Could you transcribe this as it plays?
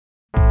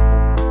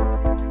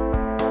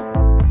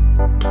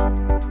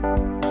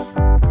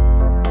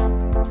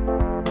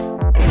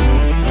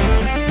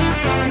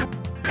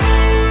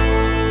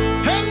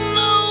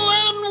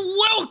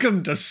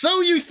Welcome to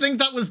So You Think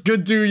That Was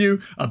Good, Do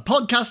You? A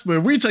podcast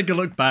where we take a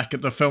look back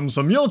at the films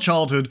from your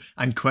childhood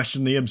and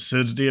question the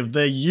absurdity of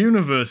their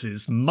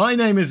universes. My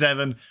name is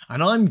Evan,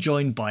 and I'm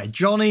joined by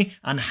Johnny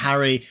and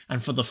Harry,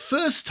 and for the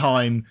first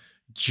time,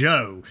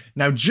 Joe.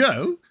 Now,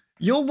 Joe,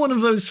 you're one of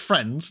those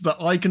friends that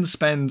I can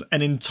spend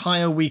an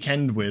entire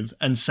weekend with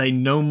and say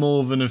no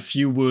more than a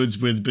few words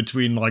with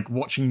between, like,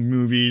 watching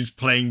movies,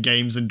 playing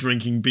games, and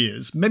drinking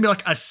beers. Maybe,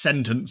 like, a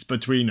sentence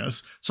between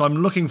us. So I'm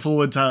looking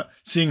forward to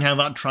seeing how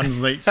that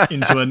translates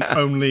into an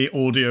only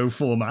audio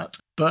format.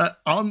 But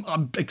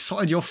I'm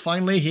excited you're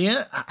finally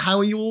here. How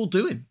are you all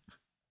doing?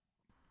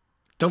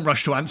 Don't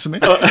rush to answer me.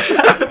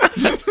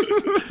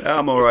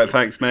 I'm all right,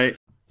 thanks, mate.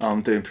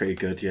 I'm doing pretty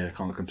good, yeah,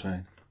 can't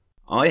complain.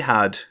 I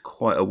had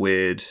quite a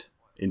weird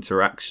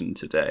interaction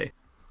today,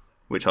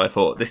 which I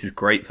thought, this is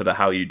great for the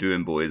how you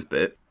doing boys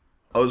bit.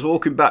 I was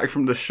walking back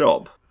from the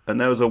shop and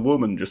there was a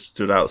woman just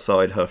stood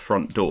outside her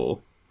front door,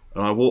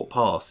 and I walked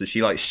past and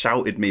she like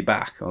shouted me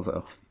back. I was like,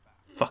 oh,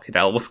 fucking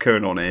hell, what's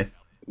going on here?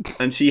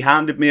 And she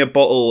handed me a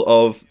bottle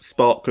of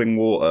sparkling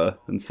water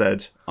and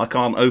said, I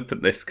can't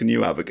open this, can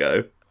you have a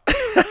go?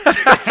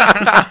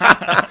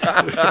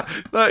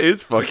 That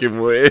is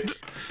fucking weird.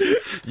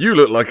 You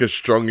look like a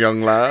strong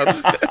young lad.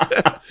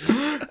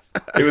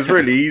 It was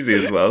really easy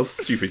as well,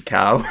 stupid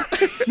cow. Was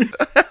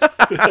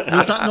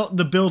that not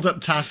the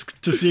build-up task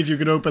to see if you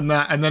could open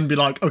that and then be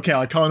like, okay,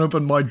 I can't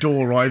open my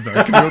door either.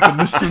 Can you open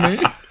this for me?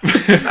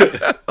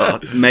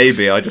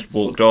 Maybe. I just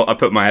walked off. I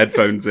put my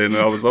headphones in and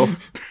I was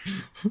off.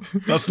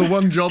 That's the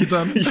one job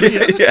done.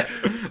 Yeah.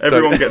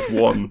 Everyone gets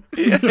one.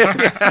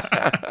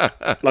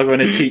 Like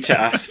when a teacher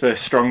asks for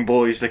strong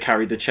boys to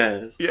carry the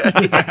chairs. Yeah.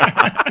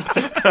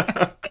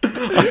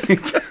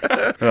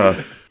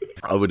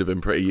 I would have been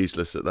pretty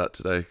useless at that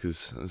today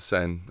because I was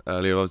saying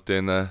earlier I was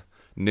doing the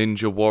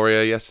Ninja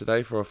Warrior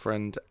yesterday for our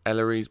friend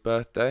Ellery's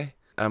birthday,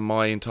 and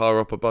my entire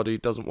upper body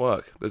doesn't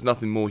work. There's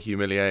nothing more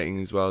humiliating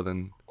as well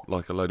than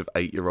like a load of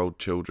 8-year-old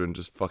children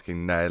just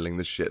fucking nailing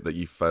the shit that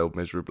you failed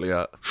miserably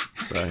at.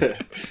 So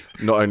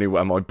not only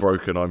am I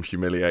broken, I'm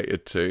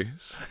humiliated too.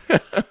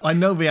 I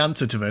know the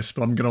answer to this,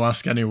 but I'm going to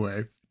ask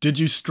anyway. Did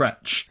you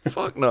stretch?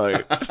 Fuck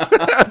no.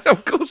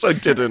 Of course I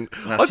didn't.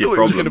 I thought it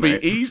was going to be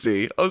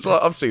easy. I was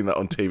like, I've seen that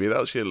on TV.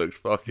 That shit looks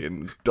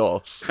fucking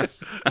DOS.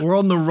 We're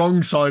on the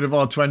wrong side of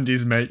our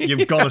 20s, mate.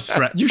 You've got to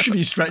stretch. You should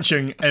be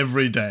stretching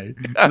every day,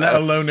 let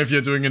alone if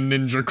you're doing a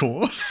ninja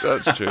course.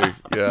 That's true,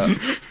 yeah.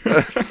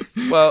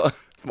 Well,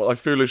 I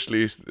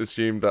foolishly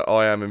assumed that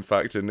I am in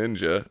fact a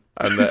ninja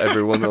and that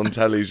everyone on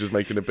telly is just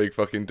making a big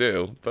fucking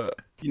deal.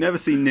 But you never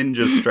see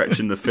ninjas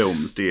stretch in the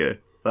films, do you?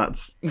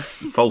 That's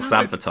false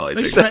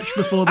advertising. They stretch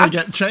before they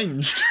get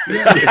changed.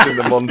 It's in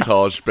the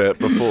montage bit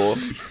before.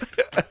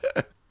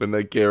 When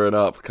they're gearing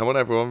up. Come on,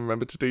 everyone,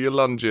 remember to do your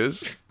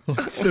lunges.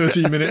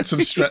 30 minutes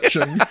of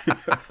stretching.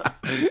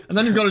 And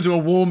then you've got to do a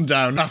warm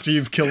down after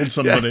you've killed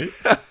somebody.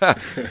 Got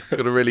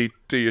to really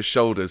do your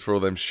shoulders for all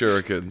them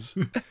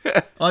shurikens.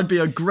 I'd be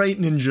a great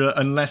ninja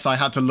unless I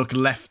had to look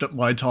left at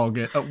my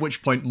target, at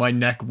which point my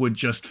neck would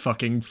just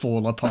fucking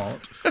fall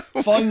apart.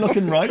 If I'm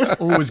looking right,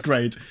 always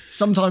great.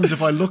 Sometimes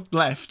if I look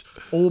left,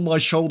 all my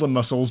shoulder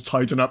muscles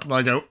tighten up and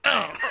I go,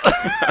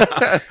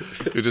 ah!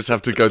 You just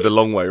have to go the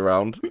long way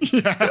round.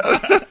 Yeah.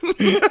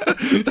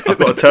 I've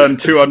got to turn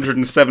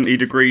 270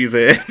 degrees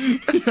here.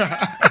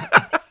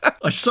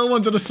 I so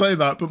wanted to say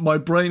that, but my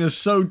brain is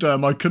so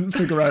dumb I couldn't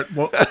figure out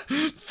what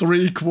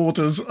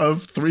 3/4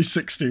 of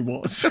 360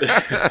 was.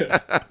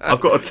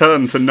 I've got to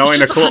turn to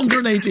 9 o'clock.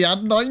 180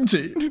 at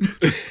 90.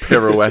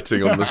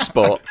 Pirouetting on the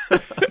spot.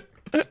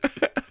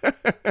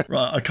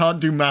 Right, I can't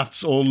do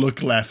maths or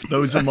look left.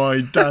 Those are my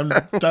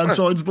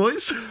downsides,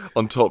 boys.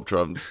 On top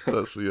trumps.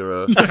 That's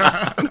your...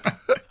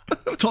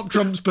 Top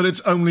trumps, but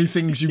it's only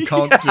things you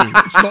can't do.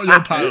 It's not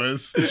your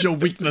powers, it's your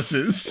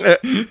weaknesses.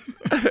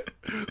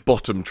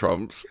 Bottom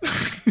trumps.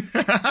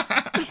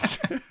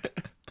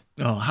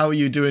 Oh, how are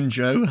you doing,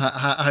 Joe?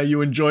 How are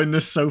you enjoying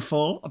this so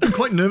far? I've been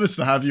quite nervous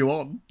to have you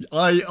on.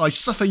 I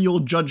suffer your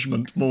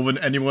judgment more than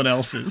anyone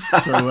else's,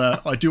 so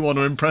I do want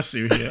to impress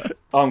you here.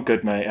 I'm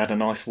good, mate. I had a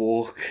nice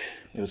walk.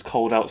 It was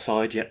cold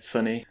outside, yet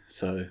sunny,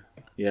 so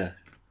yeah.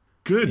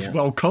 Good. Yeah.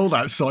 Well, cold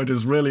outside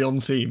is really on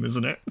theme,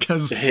 isn't it?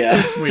 Because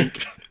this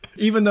week...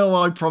 Even though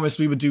I promised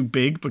we would do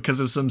big because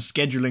of some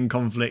scheduling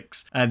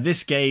conflicts,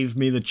 this gave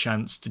me the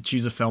chance to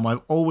choose a film I've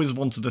always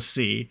wanted to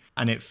see,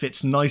 and it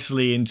fits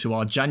nicely into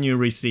our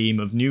January theme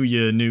of New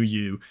Year, New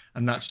You,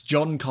 and that's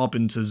John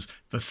Carpenter's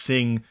The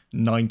Thing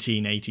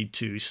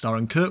 1982,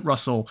 starring Kurt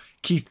Russell,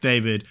 Keith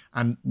David,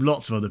 and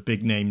lots of other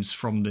big names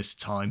from this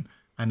time.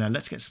 And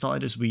let's get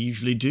started as we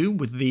usually do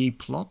with the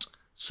plot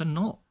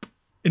synop.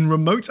 In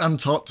remote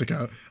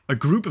Antarctica, a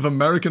group of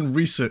American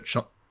research...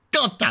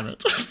 God damn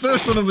it.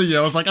 First one of the year,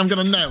 I was like, I'm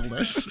going to nail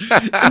this.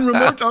 In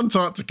remote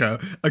Antarctica,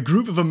 a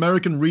group of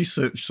American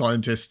research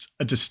scientists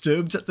are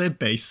disturbed at their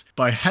base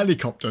by a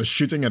helicopter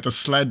shooting at a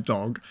sled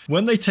dog.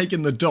 When they take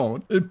in the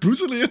dog, it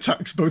brutally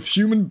attacks both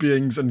human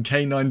beings and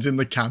canines in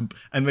the camp,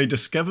 and they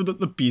discover that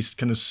the beast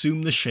can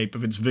assume the shape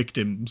of its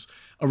victims.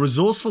 A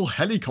resourceful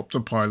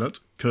helicopter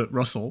pilot, Kurt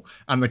Russell,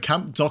 and the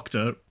camp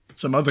doctor,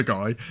 some other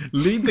guy,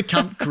 lead the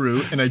camp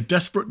crew in a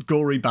desperate,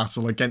 gory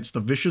battle against the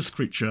vicious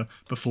creature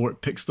before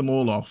it picks them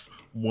all off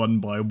one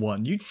by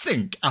one. You'd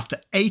think after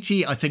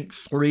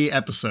 3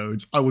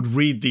 episodes, I would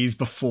read these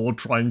before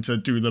trying to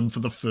do them for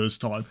the first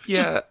time. Yeah.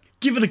 Just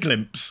give it a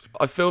glimpse.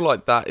 I feel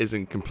like that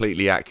isn't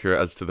completely accurate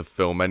as to the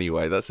film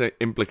anyway. That's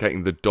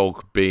implicating the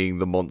dog being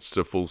the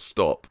monster full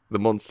stop. The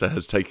monster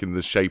has taken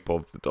the shape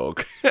of the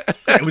dog.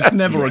 It was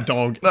never a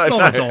dog. It's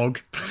not a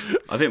dog.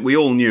 I think we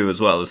all knew as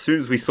well, as soon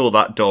as we saw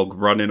that dog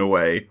running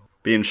away,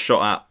 being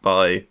shot at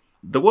by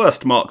the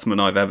worst marksman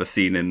I've ever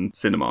seen in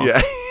cinema.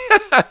 Yeah.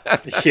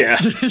 Yeah.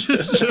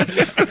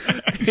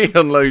 He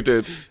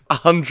unloaded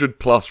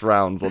 100+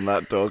 rounds on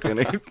that dog and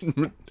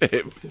it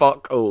hit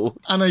fuck all.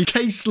 And a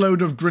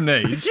caseload of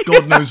grenades.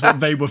 God knows what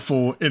they were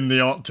for in the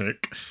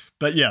Arctic.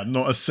 But yeah,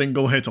 not a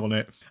single hit on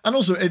it. And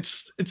also,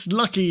 it's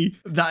lucky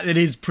that it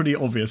is pretty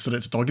obvious that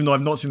it's a dog, even though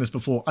I've not seen this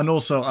before. And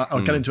also,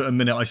 I'll get into it in a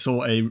minute. I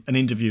saw an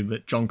interview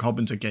that John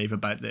Carpenter gave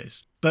about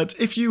this. But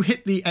if you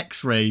hit the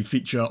X-Ray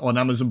feature on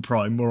Amazon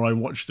Prime, where I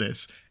watched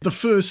this, the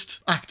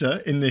first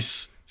actor in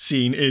this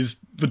scene is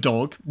the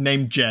dog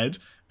named Jed.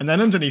 And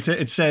then underneath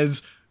it, it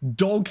says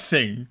dog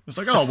thing. It's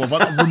like, oh, well,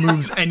 that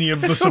removes any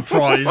of the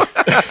surprise.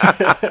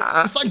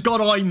 Thank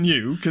God I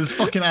knew, because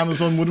fucking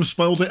Amazon would have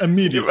spoiled it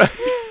immediately.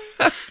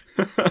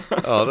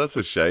 Oh, that's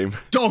a shame.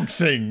 Dog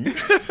thing.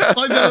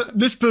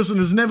 This person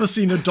has never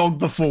seen a dog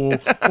before,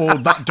 or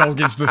that dog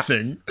is the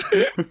thing.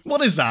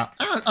 What is that?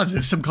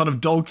 It's some kind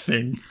of dog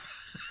thing.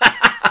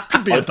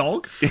 Could be a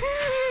dog.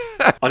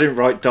 I didn't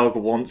write dog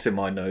once in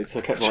my notes.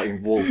 I kept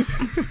writing wolf.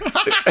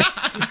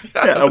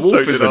 Yeah, a wolf So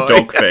is did a I.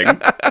 dog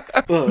thing.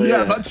 Oh,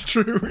 Yeah, that's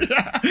true.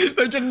 Yeah.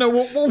 They didn't know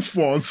what wolf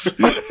was.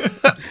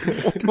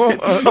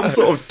 Some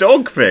sort of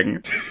dog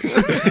thing.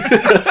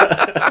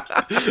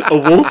 A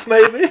wolf,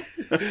 maybe?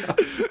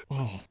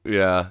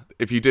 Yeah,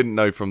 if you didn't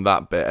know from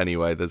that bit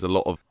anyway, there's a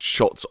lot of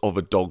shots of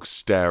a dog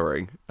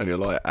staring, and you're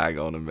like, hang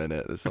on a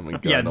minute, there's something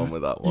going on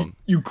with that one.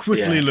 You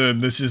quickly Yeah. learn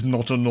this is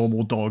not a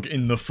normal dog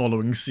in the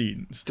following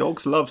scenes.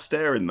 Dogs love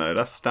staring, though.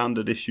 That's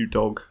standard issue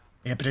dog.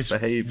 Yeah, but it's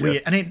Behaviour.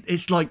 weird, and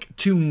it's like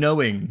too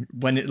knowing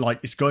when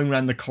it's going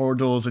around the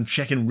corridors and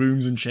checking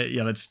rooms and shit.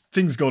 Yeah, there's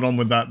things going on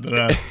with that.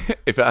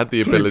 If it had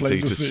the Pretty ability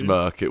plain to to see.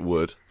 smirk, it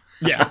would.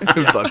 Yeah, It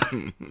was like,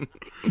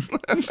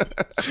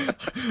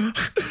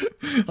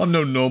 I'm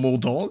no normal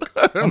dog.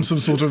 I'm some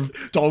sort of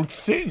dog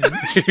thing.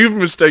 you've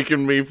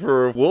mistaken me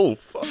for a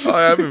wolf.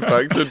 I am, in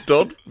fact, a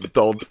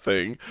Dodd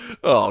thing.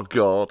 Oh,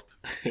 God.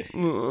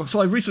 So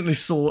I recently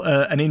saw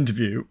an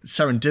interview,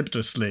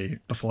 serendipitously,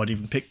 before I'd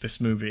even picked this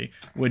movie,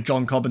 where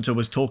John Carpenter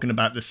was talking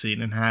about the scene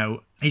and how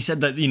he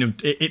said that,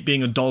 it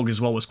being a dog as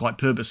well was quite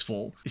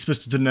purposeful. It's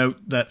supposed to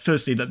denote that,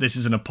 firstly, that this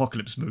is an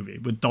apocalypse movie,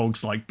 with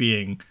dogs,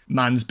 being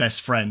man's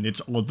best friend.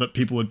 It's odd that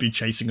people would be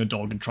chasing a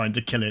dog and trying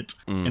to kill it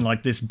in,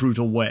 this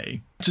brutal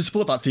way. To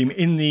support that theme,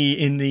 in the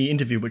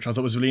interview, which I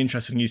thought was really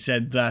interesting, he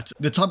said that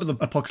the type of the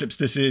apocalypse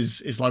this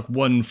is like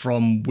one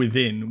from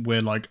within,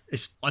 where,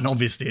 and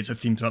obviously it's a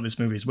theme throughout this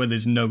movie, is where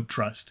there's no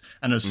trust.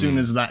 And as soon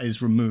as that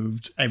is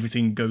removed,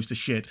 everything goes to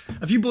shit.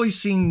 Have you boys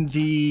seen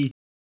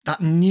that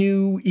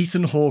new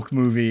Ethan Hawke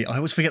movie? I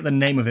always forget the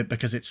name of it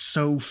because it's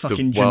so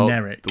fucking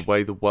generic. The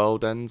Way the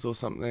World Ends or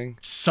something?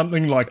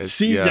 Something like it's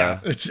a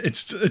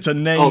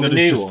name Oh, that the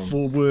is new just one.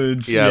 4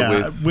 words.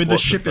 Yeah, where the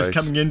what's ship her is face?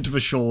 coming into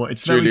the shore.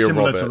 It's very Julia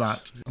similar to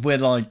Roberts. that.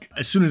 Where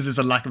as soon as there's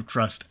a lack of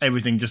trust,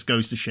 everything just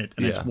goes to shit,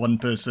 and it's Yeah. one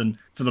person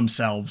for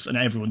themselves, and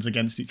everyone's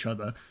against each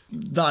other.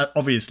 That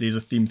obviously is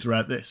a theme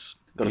throughout this.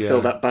 Got to Yeah.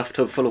 fill that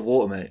bathtub full of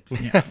water, mate.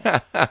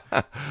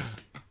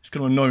 It's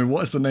gonna annoy me.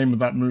 What is the name of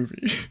that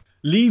movie?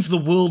 Leave the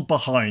World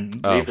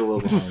Behind. Leave the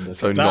world behind us.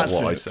 So not That's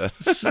what I it.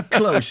 said.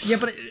 Close. Yeah,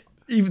 but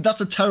even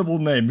that's a terrible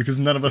name because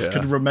none of us Yeah.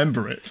 could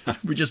remember it.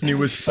 We just knew it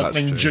was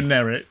something true.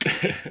 generic.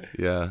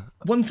 Yeah.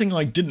 One thing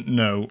I didn't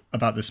know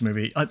about this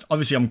movie,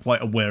 obviously I'm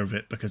quite aware of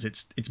it because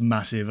it's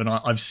massive, and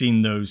I've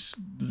seen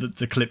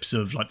the clips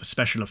of the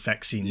special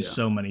effects scenes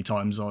so many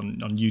times on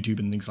YouTube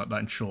and things like that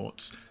in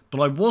shorts. But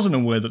I wasn't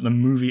aware that the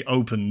movie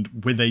opened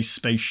with a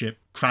spaceship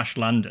crash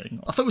landing.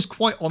 I thought it was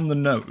quite on the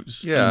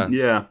nose. Yeah.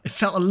 Yeah. It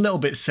felt a little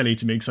bit silly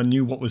to me because I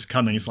knew what was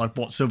coming. It's like,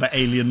 so the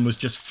alien was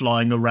just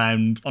flying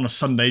around on a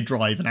Sunday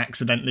drive and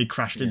accidentally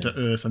crashed into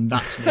Earth, and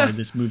that's why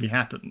this movie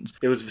happened.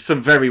 It was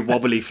some very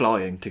wobbly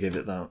flying, to give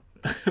it that.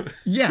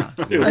 Yeah,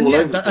 was and, all yeah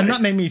over the and that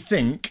place. made me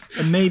think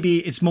maybe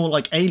it's more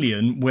like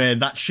Alien, where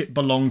that ship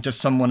belonged to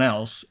someone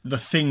else. The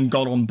thing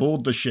got on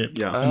board the ship,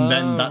 Yeah. and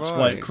then that's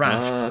why it right.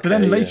 crashed. Ah, but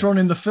then okay, later yeah. on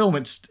in the film,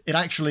 it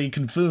actually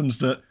confirms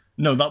that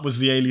no, that was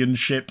the alien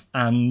ship,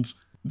 and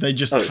they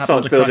just Oh, it happened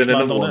starts to crash building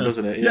land another on one, Earth.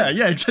 doesn't it?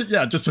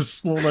 Yeah, just a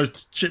smaller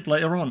ship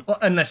later on,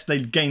 unless they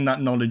gain that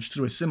knowledge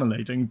through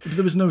assimilating. But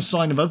there was no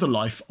sign of other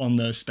life on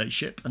the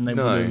spaceship, and they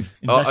No. would have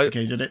Oh,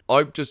 investigated it.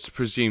 I just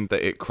presumed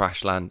that it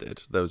crash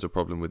landed. There was a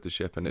problem with the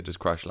ship and it just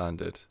crash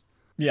landed.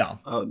 Yeah.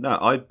 Oh, no,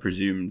 I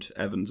presumed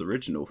Evan's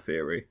original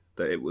theory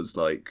that it was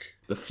like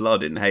the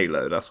flood in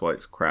Halo. That's why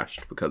it's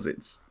crashed, because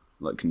it's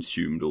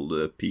consumed all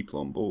the people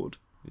on board.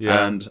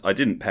 Yeah. And I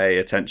didn't pay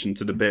attention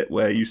to the bit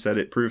where you said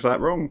it proves that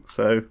wrong.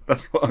 So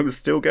that's what I was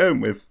still going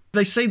with.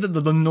 They say that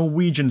the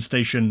Norwegian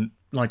station,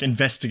 like,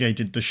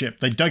 investigated the ship.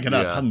 They dug it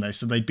up, Yeah. hadn't they?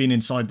 So they'd been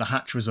inside, the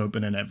hatch was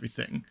open and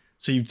everything.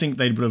 So you'd think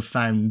they would have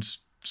found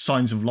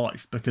signs of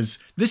life, because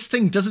this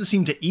thing doesn't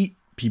seem to eat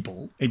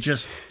people. It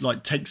just,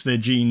 like, takes their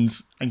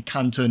genes and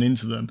can turn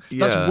into them.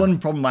 Yeah. That's one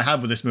problem I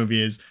have with this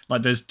movie is,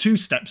 like, there's 2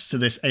 steps to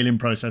this alien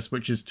process,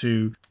 which is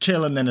to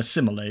kill and then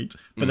assimilate,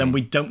 but then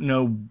we don't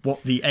know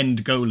what the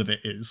end goal of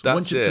it is. That's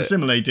Once it's it.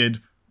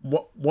 assimilated,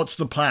 what's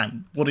the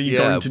plan? What are you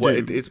going to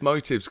do? Its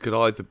motives could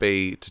either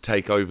be to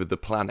take over the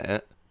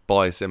planet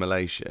by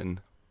assimilation,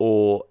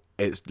 or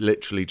it's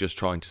literally just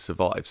trying to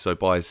survive. So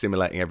by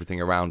assimilating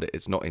everything around it,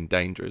 it's not in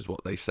danger, is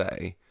what they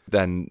say.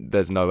 Then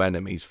there's no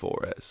enemies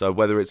for it. So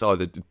whether it's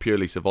either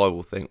purely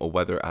survival thing or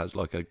whether it has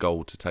like a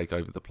goal to take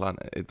over the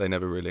planet, they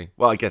never really.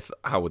 Well, I guess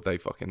how would they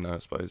fucking know? I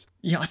suppose.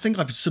 Yeah, I think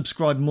I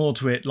subscribe more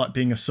to it like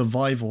being a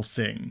survival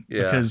thing.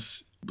 Yeah.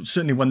 Because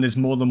certainly when there's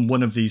more than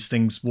one of these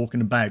things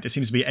walking about, it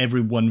seems to be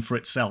every one for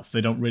itself.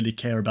 They don't really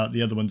care about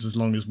the other ones as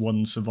long as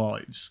one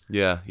survives.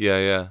 Yeah.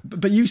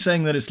 But you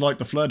saying that it's like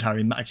the Flood,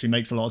 Harry, actually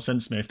makes a lot of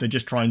sense to me. If they're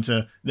just trying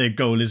to, their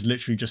goal is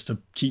literally just to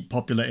keep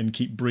populating,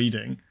 keep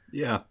breeding.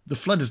 Yeah. The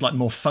Flood is like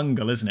more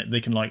fungal, isn't it? They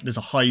can like, there's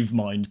a hive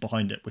mind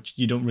behind it, which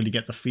you don't really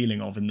get the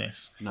feeling of in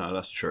this. No,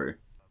 that's true.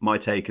 My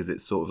take is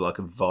it's sort of like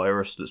a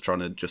virus that's trying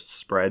to just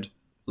spread.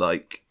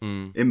 Like,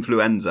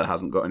 influenza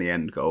hasn't got any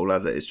end goal,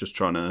 has it? It's just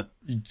trying to...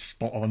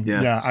 Spot on.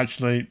 Yeah. Yeah,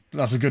 actually,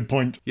 that's a good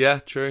point. Yeah,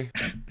 true.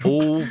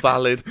 All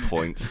valid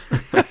points.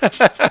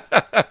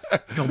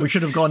 God, we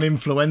should have gone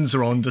influenza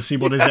on to see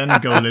what his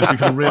end goal is. We could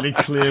have really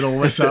cleared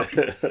all this up.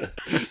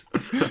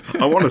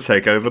 I want to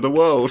take over the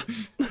world.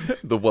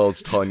 The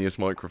world's tiniest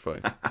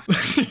microphone.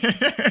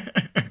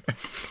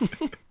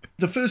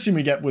 The first scene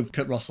we get with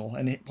Kurt Russell,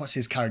 and what's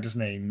his character's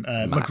name?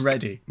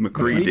 McReady.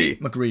 McReady.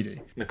 McReady.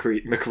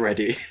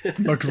 McReady.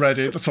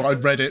 McReady. That's what I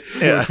read it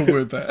word for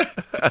word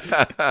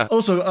there.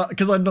 Also,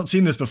 because I'd not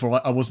seen this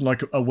before, I wasn't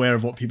like aware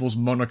of what people's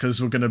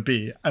monikers were going to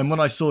be. And when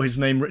I saw his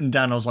name written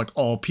down, I was like,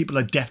 oh, people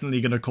are definitely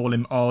going to call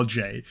him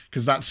RJ,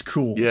 because that's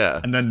cool.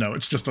 Yeah. And then no,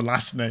 it's just a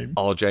last name.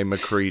 RJ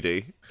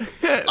McCready.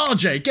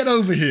 RJ, get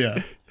over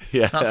here.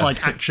 Yeah. That's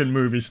like action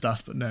movie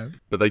stuff, but no.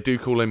 But they do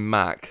call him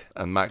Mac,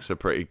 and Mac's a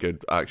pretty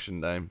good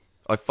action name.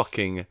 I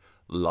fucking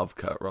love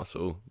Kurt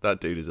Russell.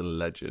 That dude is a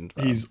legend,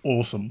 man. He's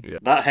awesome. Yeah.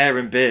 That hair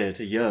and beard,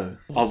 yo.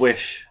 I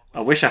wish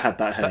I had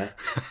that hair.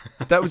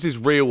 That was his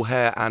real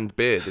hair and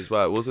beard as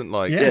well. It wasn't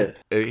like... Yeah.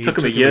 He Took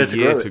him a year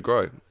to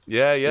grow it.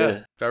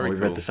 Yeah. Very we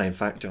cool. read the same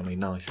fact, Johnny.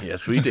 Nice.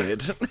 Yes, we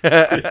did.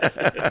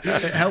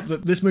 It helped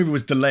that this movie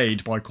was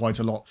delayed by quite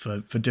a lot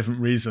for different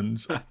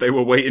reasons. They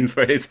were waiting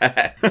for his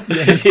hair.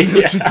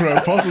 To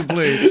grow,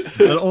 possibly.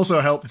 It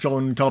also helped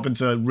John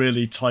Carpenter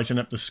really tighten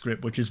up the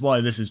script, which is why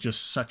this is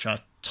just such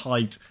a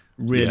tight,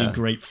 really Yeah.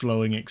 great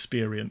flowing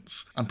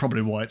experience, and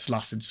probably why it's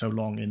lasted so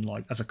long in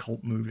like as a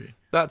cult movie.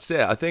 That's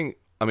it. I think...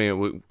 I mean,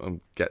 we'll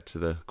get to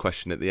the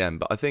question at the end,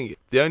 but I think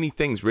the only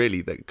things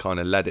really that kind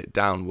of let it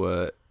down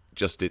were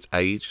just its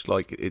age.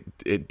 Like,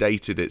 it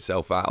dated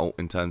itself out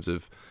in terms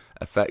of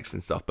effects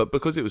and stuff, but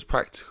because it was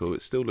practical,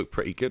 it still looked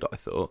pretty good, I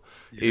thought.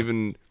 Yeah.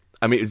 Even,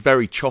 I mean, it's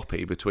very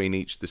choppy between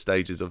each of the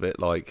stages of it,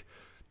 like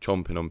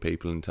chomping on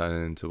people and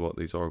turning into what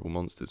these horrible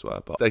monsters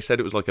were. But they said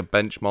it was like a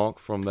benchmark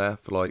from there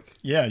for like...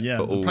 Yeah.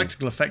 The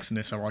practical effects in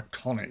this are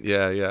iconic.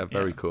 Yeah,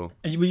 very cool.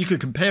 And you could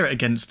compare it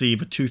against the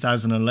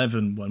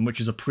 2011 one, which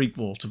is a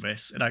prequel to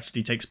this. It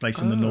actually takes place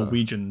in the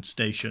Norwegian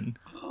station,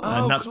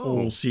 and that's cool.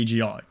 all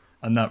CGI,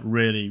 and that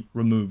really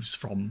removes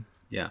from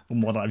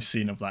what I've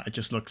seen of that. It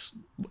just looks...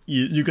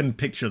 You can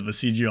picture the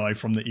CGI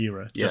from the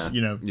era. Just,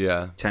 Yeah.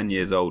 It's 10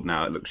 years old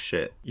now. It looks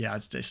shit. Yeah,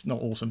 it's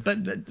not awesome. But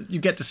you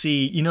get to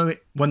see,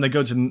 when they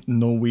go to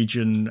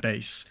Norwegian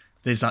base,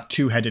 there's that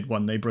 2-headed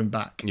one they bring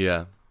back.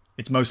 Yeah.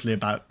 It's mostly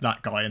about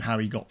that guy and how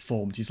he got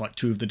formed. He's like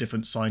 2 of the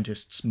different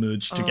scientists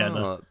merged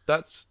together.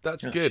 That's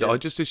good. Shit. I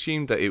just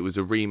assumed that it was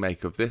a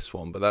remake of this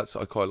one, but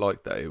I quite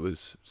like that it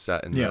was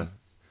set in the...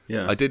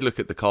 Yeah. I did look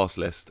at the cast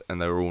list,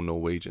 and they were all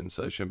Norwegian,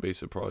 so it shouldn't be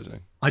surprising.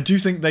 I do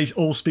think they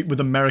all speak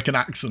with American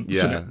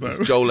accents in Yeah, it,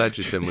 though. Joel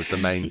Edgerton was the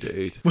main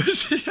dude.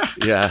 Was he?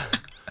 Yeah,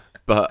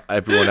 but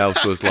everyone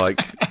else was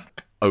like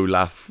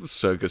Olaf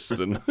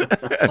Sergeston.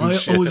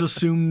 I always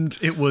assumed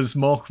it was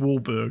Mark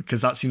Wahlberg,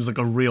 because that seems like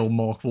a real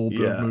Mark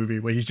Wahlberg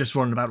movie where he's just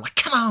running about like,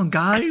 come on,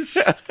 guys.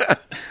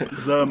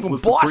 Was the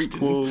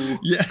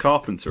prequel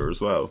Carpenter as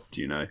well?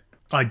 Do you know?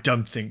 I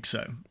don't think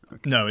so.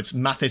 Okay. No, it's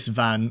Mathis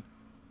Van...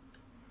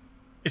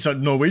 It's a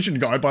Norwegian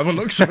guy by the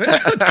looks of it.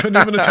 I couldn't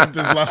even attempt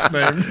his last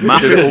name.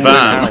 Mathis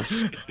Van.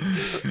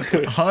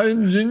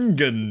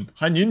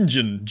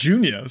 Heinjingen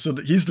Jr. So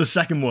he's the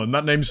second one.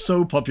 That name's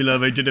so popular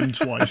they did him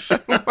twice.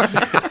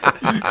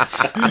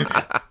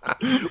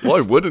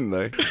 Why wouldn't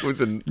they? With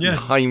the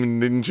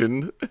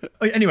Heinjingen.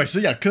 Anyway,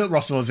 so Kurt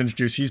Russell is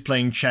introduced. He's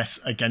playing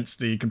chess against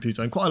the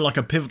computer. And quite like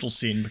a pivotal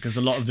scene, because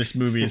a lot of this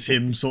movie is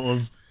him sort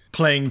of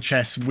playing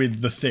chess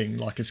with the thing.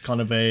 Like it's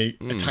kind of a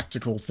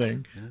tactical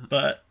thing. Yeah.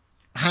 But...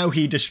 how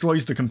he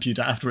destroys the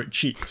computer after it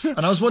cheats.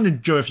 And I was wondering,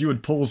 Joe, if you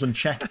would pause and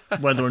check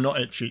whether or not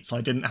it cheats.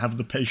 I didn't have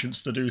the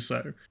patience to do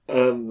so.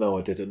 No,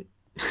 I didn't.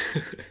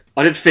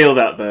 I did feel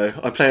that though.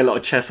 I play a lot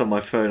of chess on my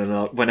phone,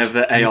 and whenever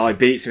the AI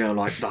beats me, I'm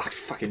like,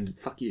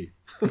 fuck you.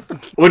 I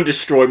wouldn't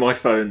destroy my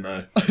phone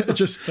though.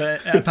 Just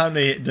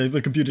apparently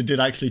the computer did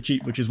actually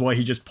cheat, which is why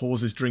he just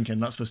pauses drinking.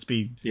 That's supposed to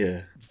be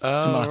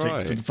thematic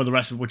right. for the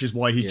rest of it, which is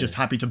why he's just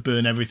happy to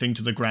burn everything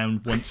to the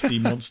ground once the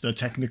monster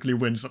technically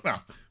wins.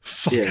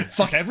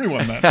 Fuck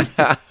everyone, man.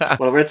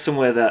 Well, I read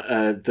somewhere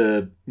that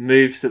the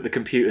moves that the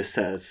computer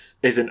says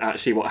isn't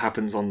actually what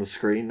happens on the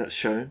screen that's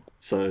shown.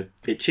 So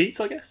it cheats,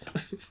 I guess.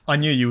 I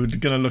knew you were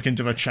going to look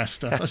into the chess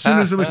stuff. As soon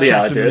as there was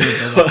chess in the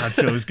middle, I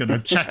thought I was going to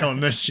check on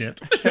this shit.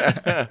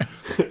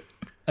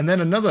 And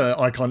then another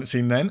iconic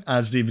scene then,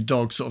 as the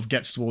dog sort of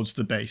gets towards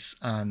the base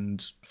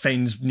and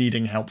feigns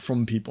needing help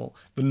from people.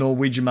 The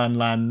Norwegian man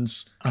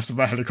lands after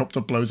the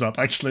helicopter blows up,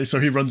 actually, so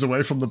he runs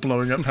away from the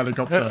blowing up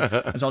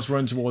helicopter and starts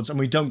running towards, and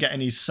we don't get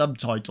any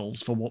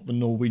subtitles for what the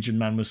Norwegian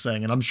man was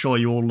saying, and I'm sure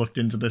you all looked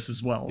into this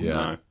as well. Yeah.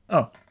 No.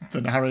 Oh,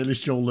 then Harry, at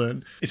least you'll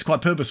learn. It's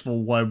quite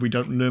purposeful why we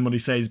don't learn what he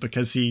says,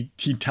 because he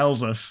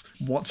tells us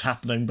what's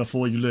happening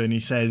before you learn. He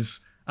says...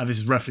 this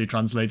is roughly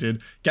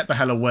translated, get the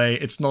hell away,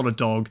 it's not a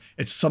dog,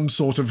 it's some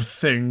sort of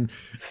thing,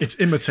 it's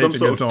imitating some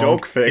sort a dog. Of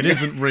dog thing. It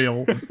isn't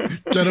real.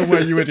 Get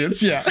away, you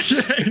idiots. Yeah,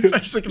 he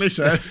basically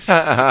says.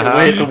 Get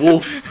away, it's a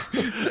wolf.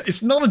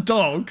 It's not a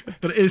dog,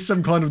 but it is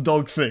some kind of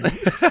dog thing.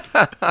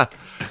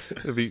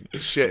 It'd be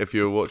shit if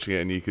you were watching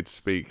it and you could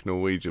speak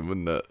Norwegian,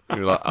 wouldn't it?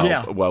 You're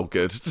like, well,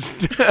 good.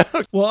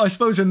 Well, I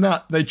suppose in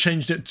that, they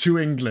changed it to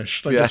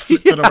English. They just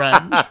flipped it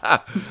around.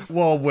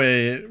 While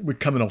we're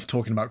coming off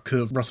talking about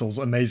Kurt Russell's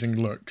amazing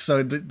look.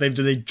 So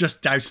they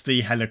just doused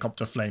the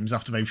helicopter flames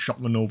after they've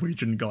shot the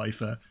Norwegian guy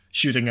for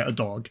shooting at a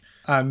dog.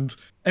 And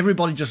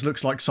everybody just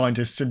looks like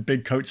scientists in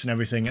big coats and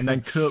everything. And then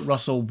Kurt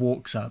Russell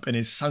walks up in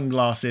his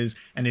sunglasses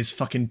and his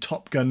fucking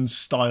Top Gun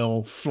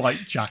style flight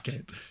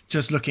jacket,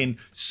 just looking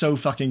so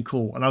fucking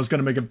cool. And I was going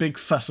to make a big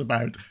fuss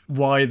about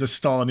why the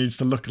star needs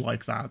to look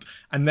like that.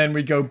 And then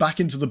we go back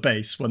into the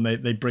base when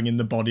they bring in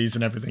the bodies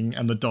and everything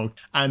and the dog.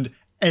 And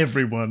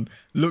everyone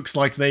looks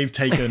like they've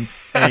taken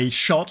a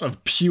shot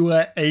of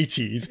pure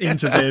 80s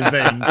into their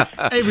veins.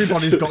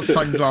 Everybody's got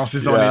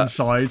sunglasses on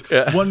inside.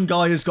 Yeah. One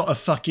guy has got a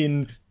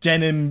fucking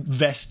denim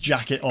vest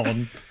jacket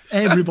on.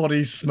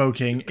 Everybody's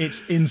smoking.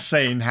 It's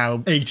insane how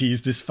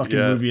 80s this fucking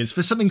movie is.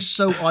 For something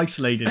so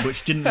isolated,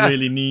 which didn't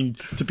really need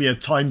to be a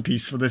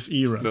timepiece for this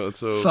era.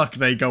 Not at all. Fuck,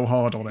 they go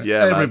hard on it.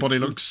 Yeah, everybody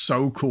looks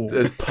so cool.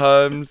 There's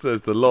perms,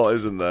 there's the lot,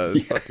 isn't there?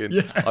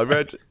 I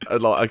read a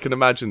lot. I can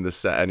imagine the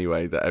set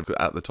anyway, that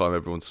at the time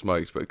everyone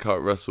smoked, but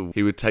Kurt Russell,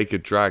 he would take a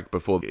drag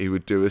before he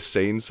would do a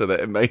scene so that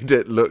it made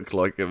it look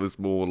like it was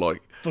more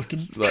like,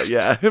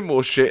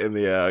 more shit in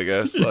the air, I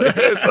guess.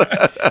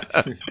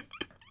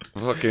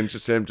 Fucking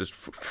just him, just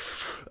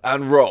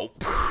and roll.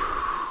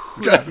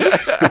 And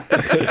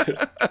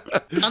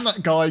that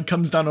guy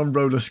comes down on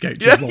roller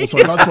skates as well, so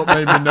that's what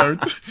made me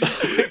note.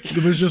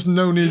 There was just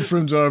no need for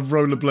him to have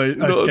roller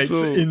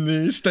skates in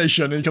the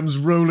station. He comes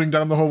rolling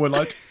down the hallway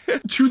like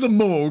to the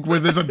morgue where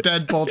there's a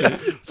dead body.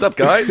 What's up,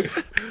 guys?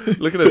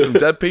 Looking at some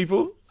dead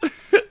people.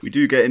 We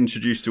do get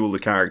introduced to all the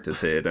characters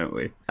here, don't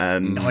we?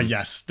 And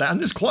yes, and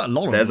there's quite a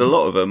lot of them. There's a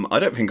lot of them. I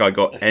don't think I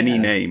got any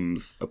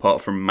names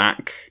apart from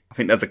Mac. I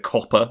think there's a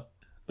copper.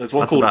 There's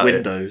one called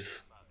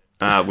Windows.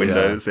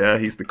 Windows,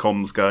 he's the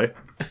comms guy.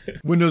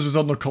 Windows was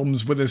on the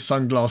comms with his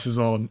sunglasses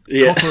on.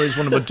 Yeah. Copper is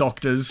one of the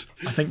doctors.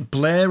 I think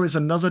Blair is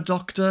another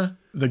doctor.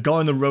 The guy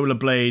on the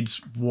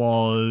rollerblades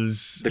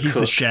he's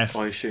the chef.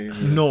 I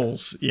assume.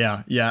 Knowles,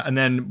 yeah. And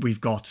then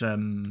we've got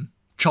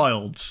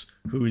Childs,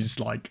 who is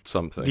like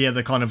something. Yeah,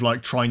 they're kind of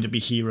like trying to be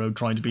hero,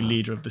 trying to be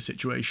leader of the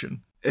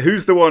situation.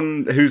 Who's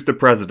the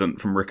president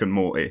from Rick and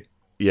Morty?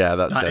 Yeah,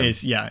 that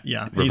is.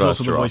 He's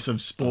also the voice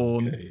of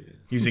Spawn. Okay.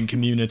 He's in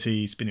Community.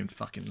 He's been in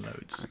fucking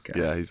loads. Okay.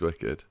 Yeah, he's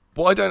wicked.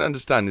 What I don't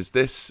understand is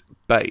this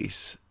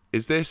base.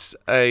 Is this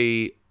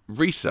a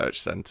research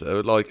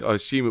centre? Like, I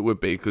assume it would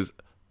be, because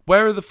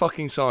where are the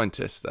fucking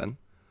scientists then?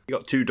 You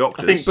got two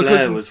doctors. I think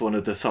Blair was one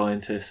of the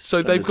scientists.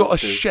 So they've got a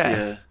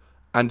chef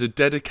and a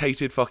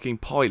dedicated fucking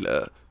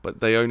pilot, but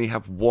they only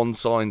have one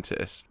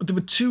scientist. There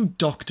were two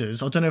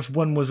doctors. I don't know if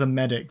one was a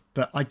medic,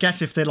 but I guess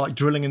if they're like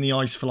drilling in the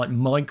ice for like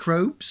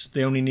microbes,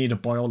 they only need a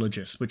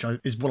biologist, which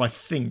is what I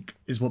think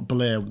is what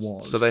Blair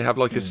was. So they have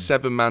like a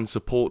 7-man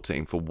support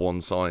team for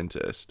one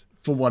scientist.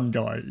 For one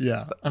guy,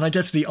 yeah. And I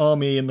guess the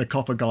army and the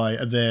copper guy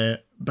are there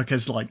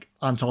because like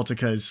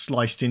Antarctica is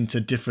sliced into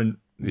different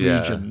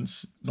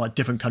regions, like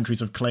different countries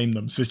have claimed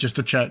them, so it's just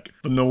to check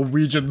the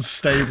Norwegians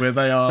stay where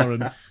they are,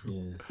 and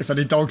if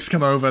any dogs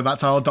come over,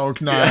 that's our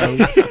dog now.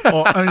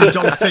 Or only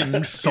dog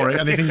things,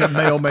 anything that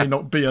may or may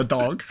not be a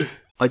dog.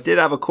 I did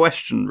have a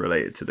question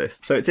related to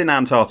this. So it's in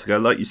Antarctica,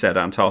 like you said,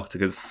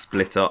 Antarctica's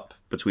split up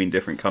between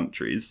different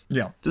countries.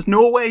 Yeah. Does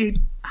Norway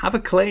have a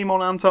claim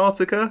on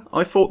Antarctica?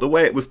 I thought the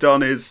way it was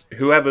done is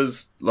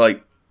whoever's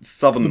like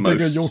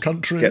southernmost your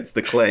country gets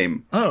the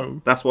claim.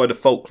 Oh. That's why the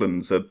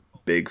Falklands are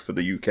big for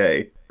the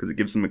UK, because it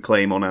gives them a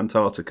claim on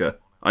Antarctica.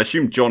 I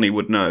assume Johnny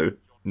would know.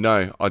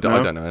 No, I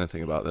don't know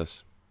anything about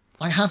this.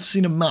 I have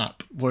seen a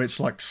map where it's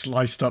like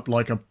sliced up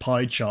like a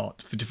pie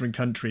chart for different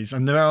countries,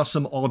 and there are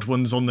some odd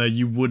ones on there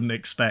you wouldn't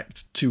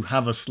expect to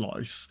have a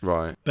slice.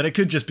 Right. But it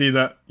could just be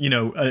that,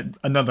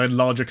 another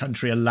larger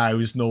country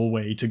allows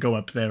Norway to go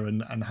up there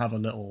and have a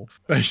little...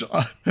 I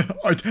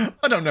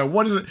don't know.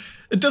 What is it?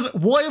 It doesn't...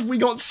 Why have we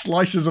got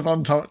slices of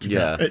Antarctica?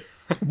 Yeah.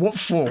 What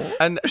for?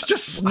 And it's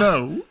just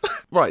snow.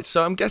 Right,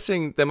 so I'm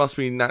guessing there must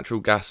be natural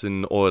gas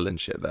and oil and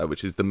shit there,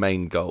 which is the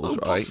main goals,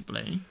 right?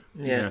 Possibly.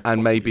 Yeah.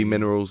 And maybe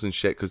minerals and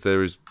shit, because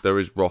there is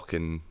rock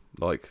in,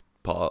 like,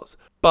 parts.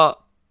 But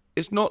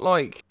it's not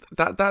like...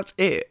 That's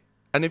it.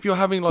 And if you're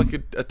having, like,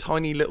 a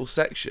tiny little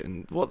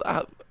section,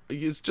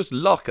 it's just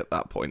luck at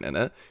that point,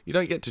 innit? You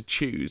don't get to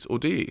choose, or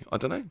do you? I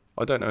don't know.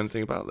 I don't know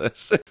anything about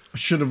this. I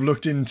should have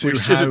looked into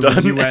how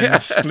the UN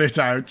split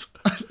out.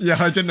 Yeah,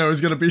 I didn't know it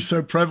was going to be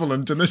so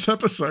prevalent in this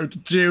episode.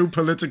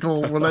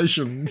 Geopolitical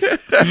relations.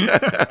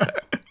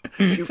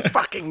 You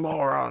fucking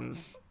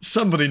morons.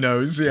 Somebody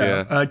knows,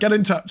 yeah. Get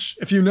in touch.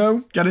 If you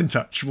know, get in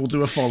touch. We'll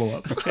do a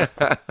follow-up.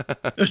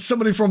 If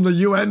somebody from the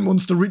UN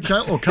wants to reach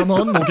out or come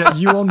on, we'll get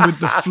you on with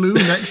the flu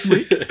next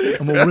week,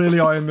 and we'll really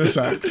iron this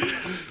out.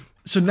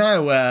 So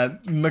now,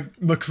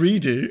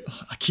 Macready,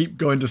 I keep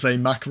going to say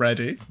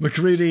Macready,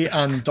 Macready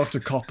and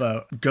Dr.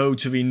 Copper go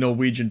to the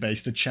Norwegian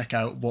base to check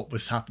out what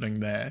was happening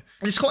there.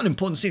 And it's quite an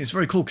important scene. It's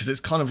very cool because it's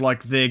kind of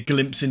like their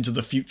glimpse into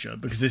the future,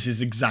 because this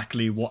is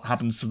exactly what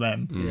happens to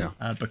them.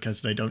 Yeah.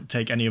 Because they don't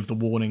take any of the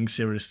warnings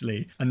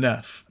seriously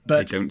enough.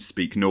 But they don't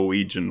speak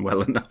Norwegian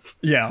well enough.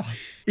 Yeah.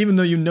 Even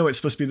though it's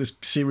supposed to be this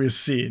serious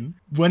scene,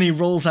 when he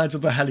rolls out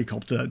of the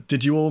helicopter,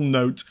 did you all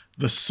note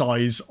the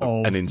size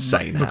of an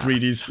insane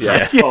Macready's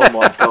hat? Yeah. Oh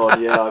my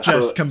god, yeah.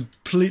 Just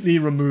completely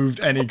removed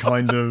any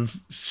kind of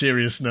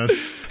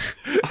seriousness.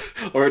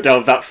 Or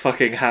down that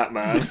fucking hat,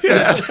 man.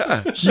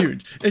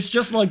 Huge. It's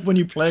just like when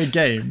you play a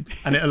game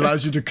and it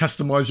allows you to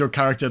customize your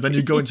character, then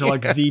you go into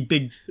like the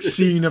big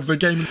scene of the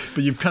game,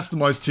 but you've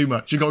customized too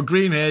much. You got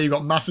green hair, you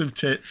got massive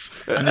tits,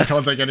 and you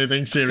can't take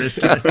anything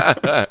seriously.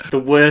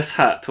 The worst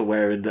hat to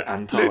wear in the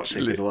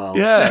Antarctic as well.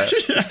 Yeah.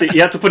 So he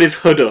had to put his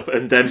hood up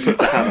and then put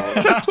the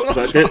hat on.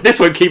 Like, this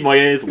won't keep my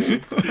ears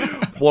warm.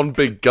 One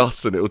big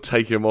gust and it'll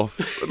take him off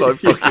like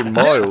fucking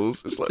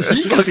miles. It's like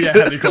He could be a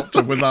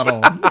helicopter with that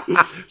on.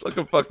 it's like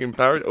a fucking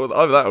parrot.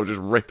 Either that or just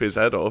rip his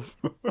head off.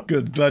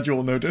 Good, glad you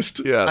all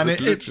noticed. Yeah, and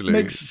it literally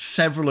makes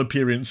several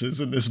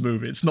appearances in this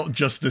movie. It's not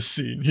just this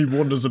scene. He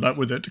wanders about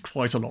with it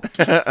quite a lot.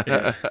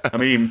 I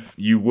mean,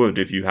 you would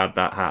if you had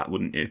that hat,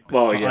 wouldn't you?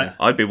 Well, yeah.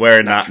 I'd be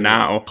wearing that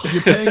now. If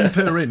you're paying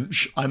per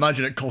inch, I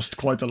imagine it cost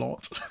quite a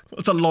lot.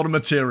 That's a lot of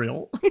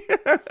material.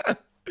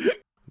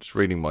 Just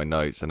reading my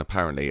notes, and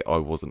apparently I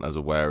wasn't as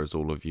aware as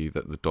all of you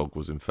that the dog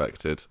was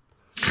infected.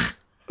 I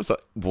was like,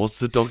 was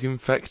the dog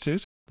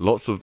infected?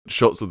 Lots of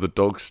shots of the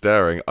dog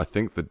staring. I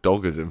think the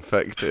dog is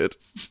infected.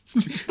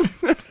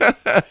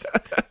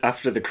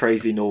 After the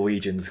crazy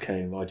Norwegians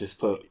came, I just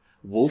put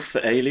Wolf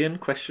the alien? ?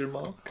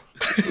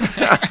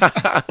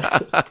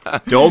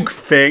 Dog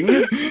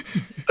thing?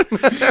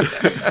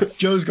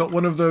 Joe's got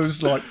one of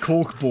those like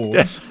cork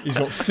boards. He's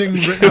got thing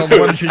written on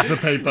one piece of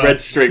paper,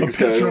 Red strings a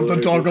picture going of the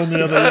all dog on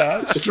the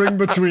other, string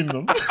between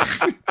them.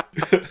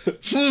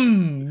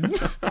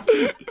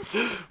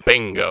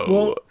 Bingo.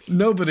 Well,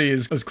 nobody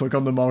is as quick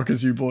on the mark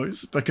as you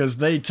boys, because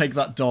they take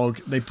that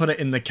dog, they put it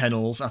in the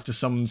kennels after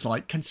someone's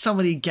like, can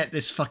somebody get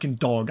this fucking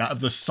dog out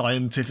of the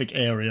scientific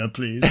area,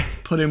 please?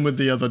 Put him with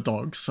the other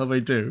dogs. So they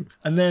do.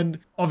 And then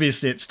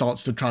obviously it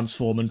starts to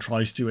transform and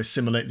tries to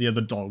assimilate the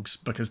other dogs,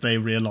 because they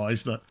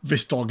realise that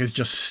this dog is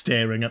just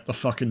staring at the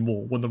fucking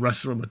wall when the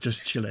rest of them are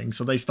just chilling.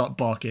 So they start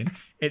barking.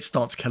 It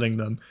starts killing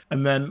them.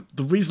 And then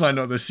the reason I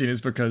know this scene is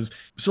because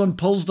someone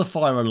pulls the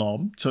fire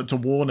alarm to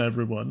warn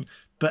everyone.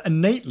 But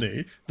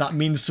innately, that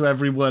means to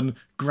everyone,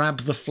 grab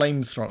the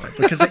flamethrower,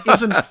 because it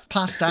isn't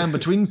passed down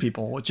between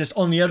people. Just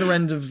on the other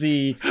end of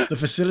the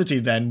facility,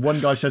 then,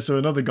 one guy says to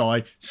another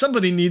guy,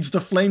 somebody needs the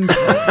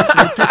flamethrower,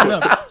 so you pick it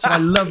up. So I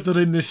love that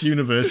in this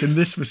universe, in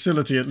this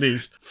facility at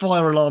least,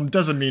 fire alarm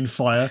doesn't mean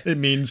fire, it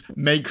means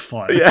make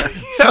fire. Yeah.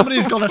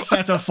 Somebody's got to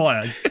set a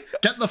fire.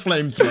 Get the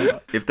flamethrower.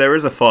 If there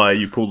is a fire,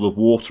 you pull the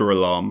water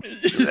alarm.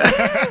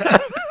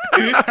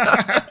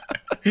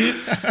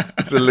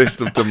 It's a list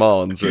of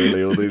demands,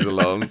 really, all these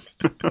alarms.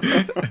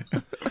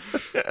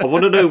 I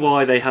want to know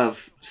why they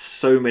have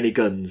so many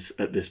guns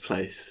at this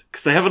place.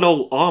 Because they have an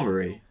old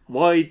armory.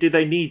 Why do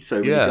they need so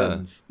many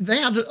guns?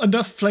 They had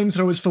enough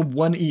flamethrowers for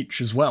one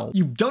each as well.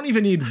 You don't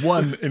even need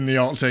one in the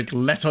Arctic,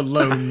 let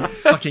alone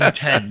fucking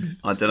 10.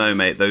 I don't know,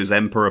 mate. Those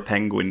emperor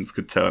penguins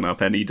could turn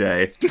up any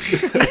day.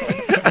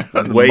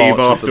 And Wave March of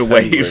after the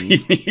wave.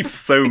 Penguins. You need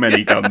so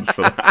many guns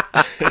for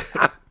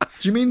that.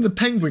 Do you mean the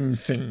penguin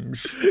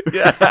things?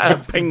 Yeah,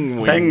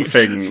 penguins. Peng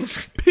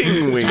things.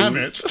 Penguins. Damn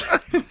it.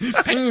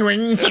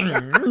 Penguin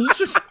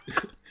things.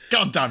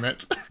 God damn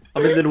it.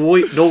 I mean, the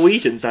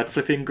Norwegians had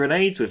flipping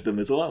grenades with them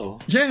as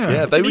well. Yeah.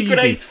 Yeah, they you were need using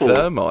grenades for?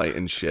 thermite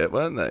and shit,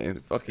 weren't they?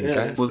 Fucking Yeah.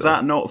 gangster. Was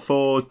that not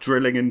for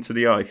drilling into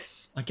the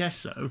ice? I guess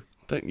so.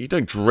 You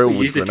don't drill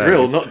with Use a grenades.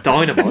 drill, not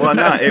dynamite. Well,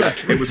 no,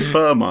 it was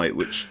thermite,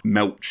 which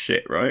melts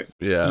shit, right?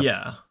 Yeah.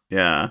 Yeah.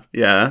 Yeah.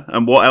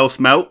 And what else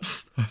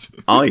melts?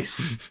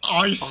 Ice.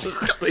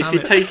 Ice. But if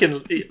you're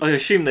taking, I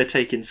assume they're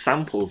taking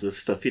samples of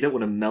stuff. You don't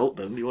want to melt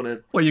them. You want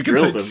to Well, you can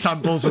drill take them.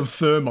 samples of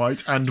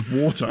thermite and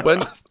water.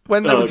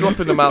 When they Oh, were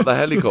dropping them out the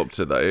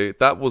helicopter, though,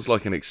 that was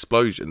like an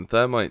explosion.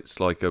 Thermite's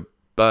like a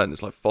burn.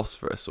 It's like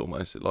phosphorus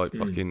almost. It like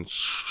fucking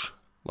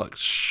like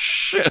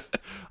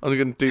I'm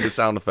going to do the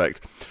sound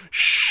effect.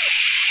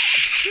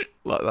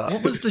 Like that.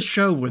 What was the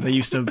show where they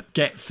used to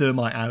get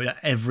thermite out at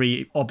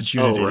every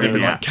opportunity? Oh, They'd be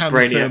Brainiac. like, can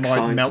Brainiac thermite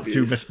science melt abuse.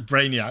 through this?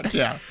 Brainiac,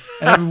 yeah.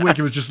 And every week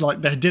it was just like,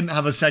 they didn't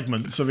have a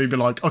segment, so they'd be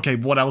like, okay,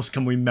 what else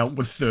can we melt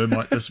with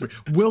thermite this week?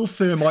 Will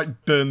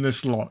thermite burn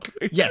this lock?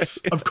 Yes,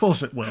 of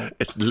course it will.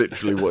 It's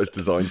literally what it's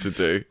designed to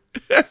do.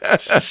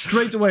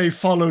 Straight away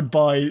followed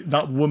by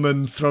that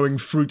woman throwing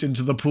fruit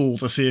into the pool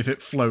to see if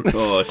it floats.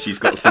 Oh, she's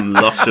got some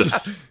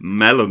luscious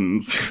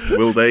melons.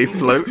 Will they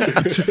float?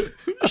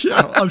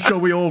 Yeah, I'm sure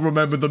we all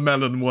remember the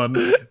melon one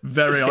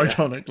very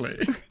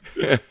iconically.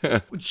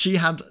 She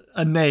had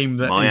a name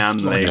that Myan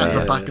is like Ling. at the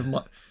Yeah, back yeah. of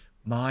my...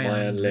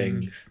 Myan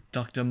Ling.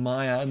 Dr.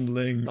 Myan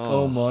Ling.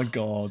 Oh my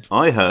god.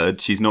 I heard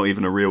she's not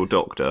even a real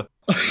doctor.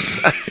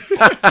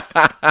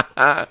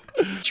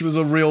 She was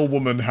a real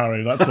woman,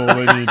 Harry. That's all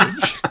they needed.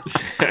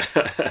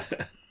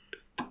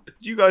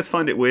 Do you guys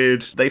find it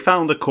weird? They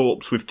found a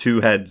corpse with two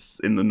heads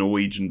in the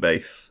Norwegian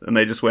base, and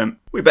they just went,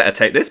 we better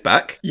take this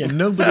back. Yeah,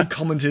 nobody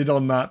commented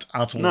on that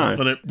at all. No.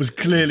 But it was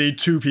clearly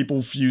two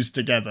people fused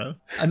together.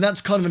 And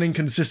that's kind of an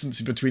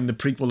inconsistency between the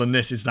prequel and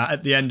this, is that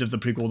at the end of the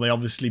prequel, they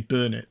obviously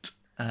burn it.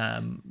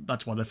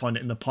 That's why they find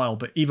it in the pile.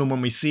 But even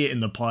when we see it in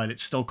the pile,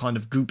 it's still kind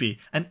of goopy.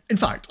 And in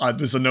fact,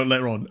 there's a note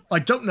later on. I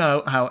don't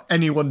know how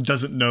anyone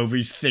doesn't know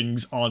these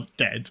things aren't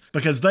dead,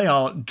 because they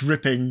are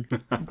dripping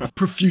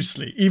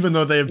profusely, even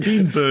though they have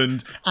been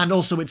burned. And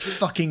also it's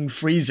fucking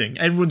freezing.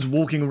 Everyone's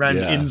walking around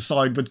Yeah.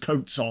 inside with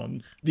coats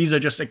on. These are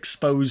just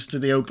exposed to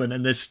the open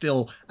and they're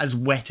still as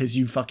wet as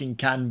you fucking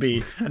can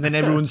be. And then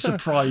everyone's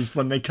surprised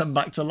when they come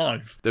back to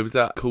life. There was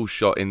that cool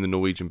shot in the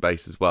Norwegian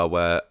base as well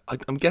where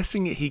I'm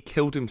guessing he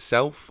killed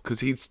himself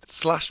because he'd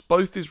slashed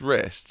both his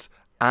wrists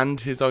and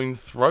his own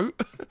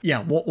throat.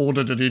 Yeah, what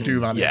order did he do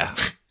that in? Yeah.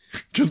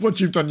 Because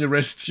once you've done your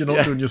wrists, you're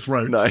not doing your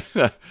throat. No.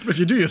 But if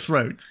you do your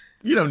throat,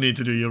 you don't need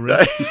to do your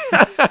wrists.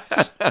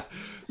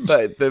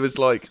 But there was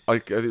like,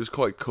 it was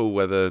quite cool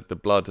where the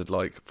blood had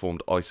like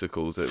formed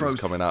icicles that was Frozen.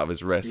 coming out of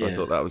his wrist. I Yeah.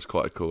 thought that was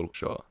quite a cool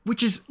shot.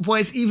 Which is why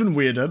it's even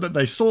weirder that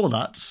they saw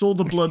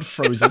the blood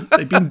frozen.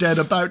 They'd been dead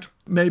about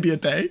maybe a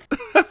day.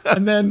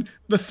 And then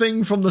the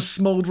thing from the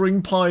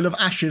smouldering pile of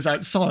ashes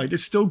outside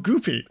is still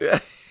goopy.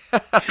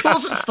 Of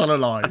course it's still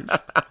alive.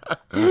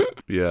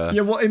 Yeah.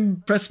 Yeah, what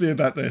impressed me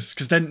about this,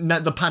 because then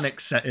the panic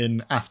set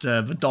in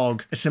after the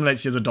dog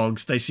assimilates the other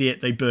dogs. They see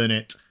it, they burn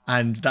it.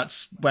 And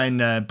that's when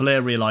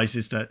Blair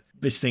realizes that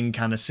this thing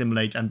can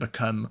assimilate and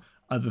become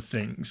other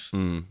things.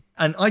 And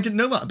I didn't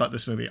know that about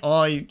this movie.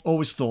 I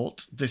always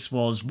thought this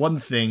was one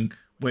thing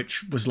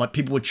which was like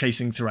people were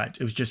chasing throughout.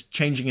 It was just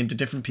changing into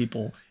different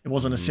people. It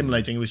wasn't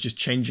assimilating, it was just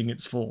changing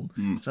its form.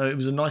 So it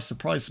was a nice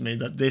surprise to me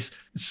that this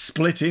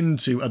split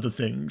into other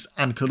things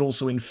and could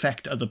also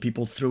infect other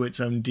people through its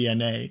own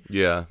DNA.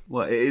 Yeah.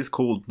 Well, it is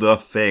called The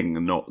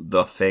Thing, not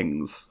The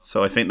Things.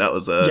 So I think that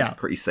was a Yeah.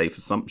 pretty safe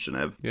assumption,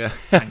 Ev. Yeah.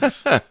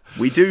 Thanks.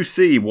 We do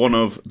see one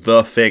of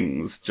the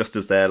things, just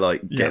as they're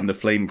like getting Yeah. the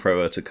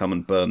flamethrower to come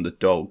and burn the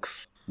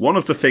dogs. One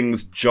of the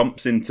things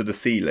jumps into the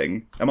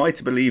ceiling. Am I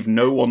to believe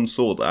no one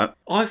saw that?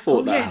 I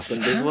thought that its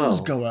happened as hands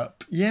well. go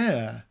up.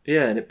 Yeah.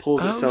 Yeah, and it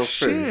pulls Oh, itself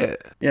through.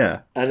 shit. Yeah.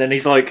 And then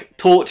he's like,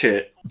 torch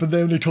it. But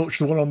they only touched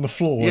the one on the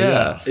floor.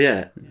 Yeah.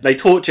 Yeah, they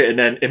torch it and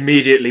then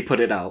immediately put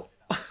it out.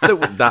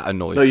 That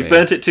annoyed No, me. you've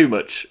burnt it too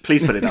much.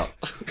 Please put it out.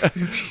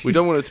 We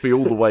don't want it to be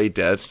all the way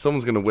dead.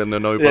 Someone's going to win the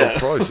Nobel Yeah.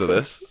 Prize for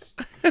this.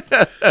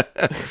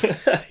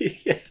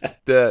 Yeah.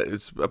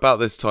 It's about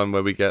this time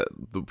where we get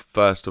the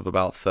first of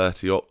about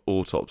 30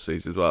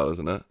 autopsies as well,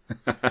 isn't it?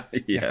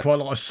 Yeah. Quite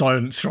a lot of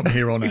science from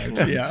here on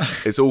out. Yeah.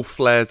 It's all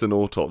flares and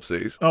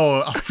autopsies.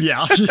 Oh,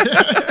 yeah.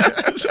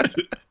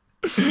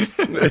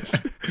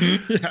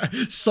 Yeah.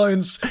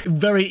 Science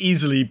very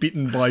easily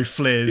beaten by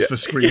flares for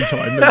screen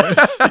time in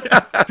this.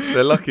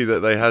 They're lucky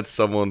that they had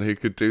someone who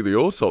could do the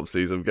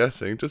autopsies, I'm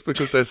guessing. Just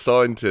because they're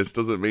scientists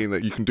doesn't mean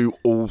that you can do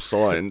all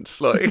science.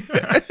 Like,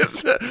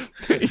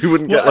 you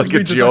wouldn't get Well, as like we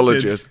a deducted-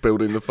 geologist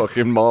building the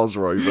fucking Mars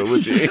rover,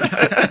 would you?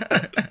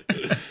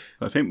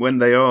 I think when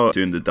they are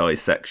doing the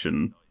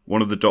dissection,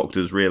 one of the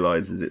doctors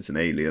realises it's an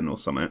alien or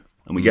something.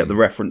 And we get the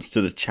reference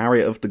to the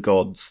Chariot of the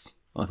Gods.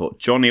 I thought,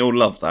 Johnny will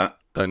love that.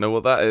 Don't know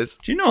what that is.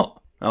 Do you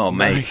not? Oh,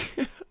 mate.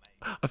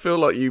 I feel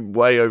like you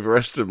way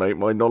overestimate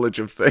my knowledge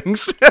of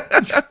things.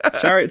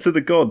 Chariots of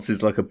the Gods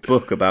is like a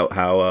book about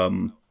how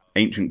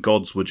ancient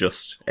gods were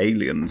just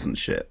aliens and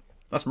shit.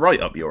 That's right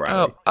up your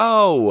alley.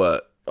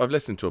 I've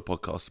listened to a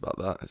podcast about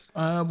that. It's-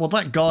 Well,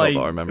 that guy Not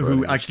that I remember who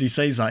anyways. actually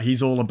says that,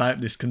 he's all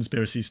about this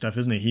conspiracy stuff,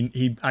 isn't he?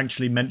 He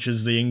actually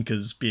mentions the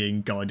Incas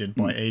being guided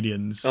by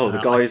aliens. Oh, the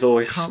guy's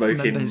always can't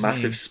remember smoking his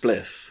massive name.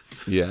 spliffs.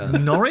 yeah.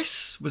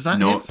 Norris? Was that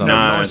No, it? no,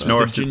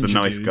 Norris is the ginger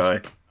nice dude.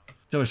 guy.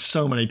 There were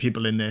so many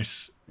people in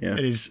this. Yeah.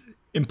 It is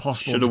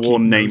impossible Should to have keep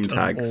worn note name of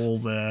tags. all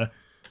the...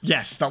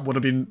 Yes, that would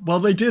have been... Well,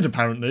 they did,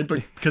 apparently,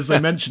 but because they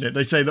mention it.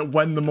 They say that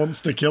when the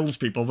monster kills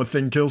people, the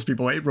thing kills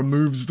people, it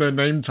removes their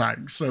name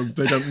tags, so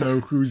they don't know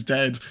who's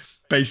dead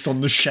based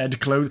on the shed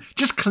clothing.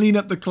 Just clean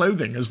up the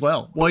clothing as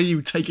well. Why are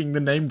you taking the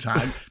name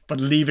tag but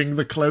leaving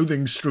the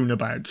clothing strewn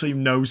about so you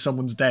know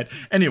someone's dead?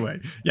 Anyway,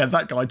 yeah,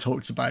 that guy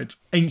talks about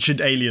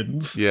Ancient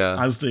Aliens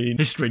as the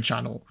History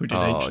Channel who did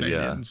Ancient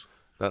Aliens.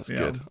 That's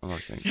good. I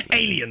like Ancient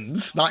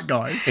Aliens, that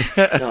guy.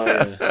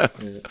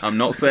 I'm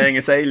not saying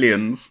it's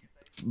aliens,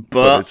 but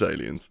but it's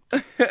aliens.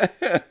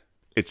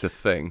 It's a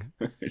thing.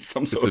 it's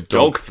some It's sort a of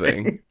dog dog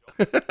thing.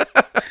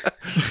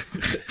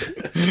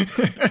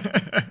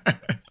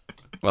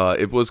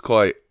 It was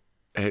quite...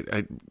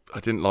 I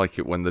didn't like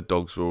it when the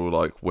dogs were all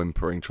like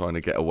whimpering, trying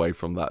to get away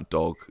from that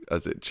dog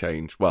as it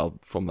changed. Well,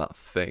 from that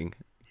thing,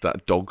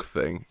 that dog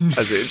thing,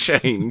 as it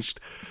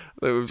changed.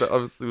 It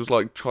was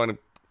like trying to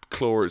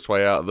claw its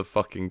way out of the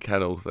fucking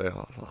kennel there.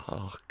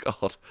 Oh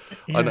God,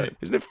 yeah. I know.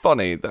 Isn't it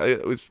funny that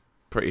it was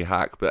pretty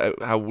hack,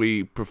 but how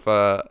we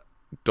prefer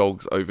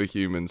dogs over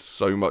humans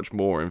so much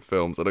more in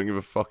films? I don't give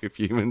a fuck if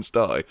humans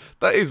die.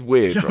 That is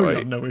weird,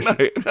 right? No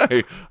issue. No.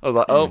 I was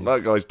like, oh,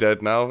 that guy's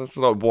dead now. It's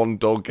like one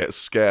dog gets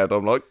scared.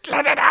 I'm like,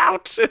 let it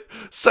out!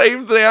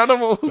 Save the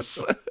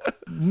animals!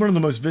 One of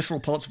the most visceral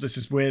parts of this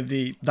is where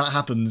that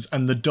happens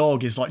and the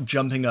dog is like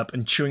jumping up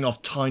and chewing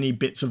off tiny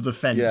bits of the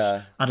fence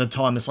at a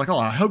time. It's like, oh,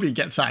 I hope he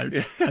gets out.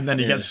 And then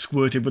he gets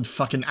squirted with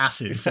fucking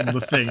acid from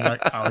the thing. Like,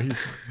 oh,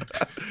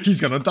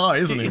 he's gonna die,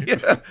 isn't he?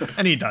 Yeah.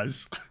 And he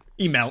does.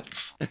 He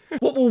melts.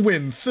 What will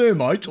win,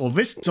 Thermite or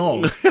this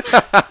dog?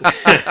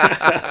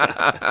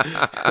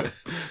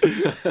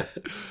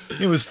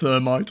 It was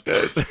Thermite.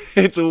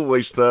 It's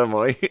always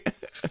Thermite.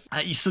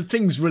 So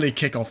things really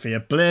kick off here.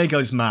 Blair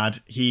goes mad.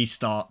 He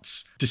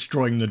starts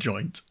destroying the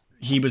joint.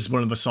 He was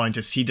one of the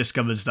scientists. He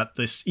discovers that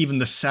even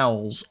the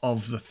cells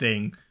of the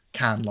thing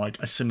can like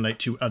assimilate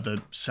to other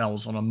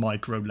cells on a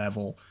micro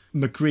level.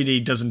 MacReady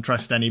doesn't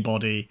trust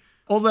anybody.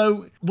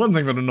 Although one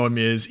thing that annoyed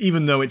me is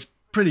even though it's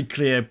pretty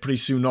clear pretty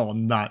soon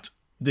on that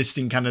this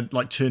thing kind of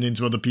like turn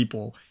into other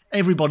people,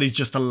 everybody's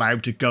just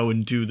allowed to go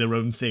and do their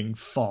own thing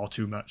far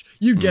too much.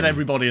 You get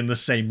everybody in the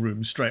same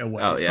room straight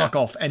away. Oh, yeah. Fuck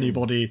off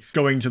anybody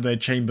going to their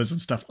chambers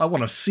and stuff. I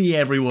want to see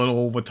everyone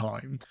all the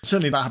time.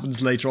 Certainly that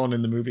happens later on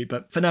in the movie,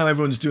 but for now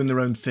everyone's doing their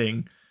own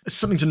thing.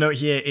 Something to note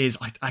here is,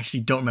 I actually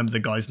don't remember the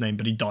guy's name,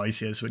 but he dies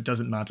here, so it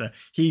doesn't matter.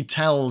 He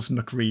tells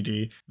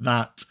MacReady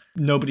that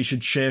nobody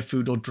should share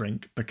food or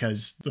drink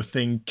because the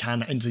thing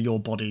can enter your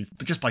body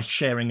just by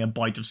sharing a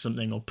bite of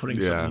something or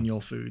putting something in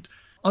your food.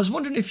 I was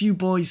wondering if you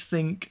boys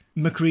think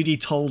MacReady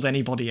told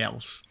anybody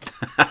else.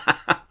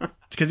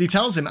 Because he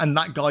tells him, and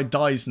that guy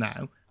dies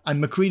now,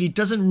 and MacReady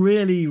doesn't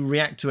really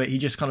react to it. He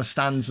just kind of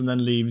stands and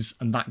then leaves,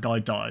 and that guy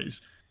dies.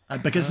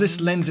 Because this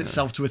lends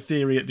itself to a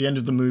theory at the end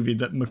of the movie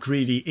that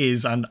MacReady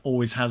is and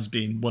always has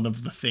been one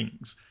of the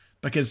things.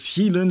 Because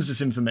he learns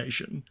this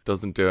information.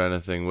 Doesn't do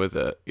anything with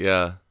it.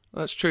 Yeah,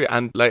 that's true.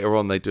 And later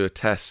on they do a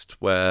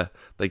test where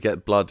they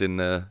get blood in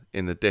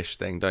the dish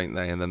thing, don't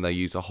they? And then they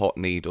use a hot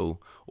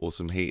needle or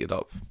some heated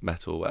up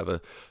metal or whatever.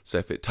 So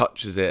if it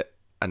touches it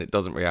and it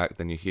doesn't react,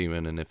 then you're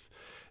human. And if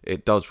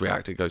it does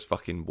react, it goes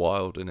fucking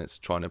wild and it's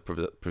trying to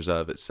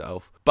preserve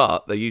itself.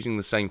 But they're using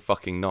the same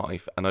fucking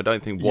knife, and I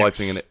don't think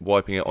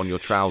wiping it on your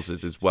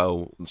trousers is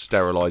well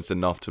sterilised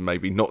enough to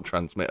maybe not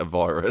transmit a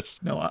virus.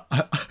 No,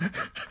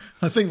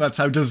 I think that's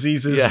how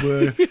diseases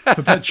were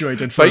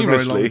perpetuated for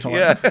famously, a very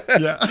long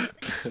time. Yeah.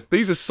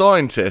 These are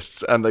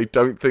scientists, and they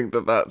don't think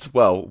that that's...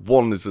 Well,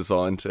 one is a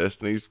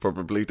scientist, and he's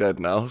probably dead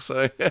now,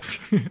 so...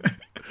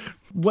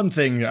 One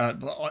thing,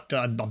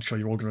 I'm sure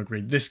you're all going to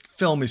agree, this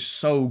film is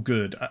so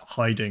good at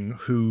hiding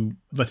who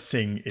the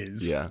thing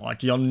is. Yeah.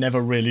 Like, you're never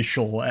really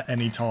sure at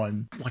any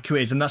time, like, who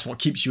it is, and that's what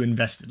keeps you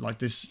invested. Like,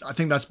 this, I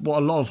think that's what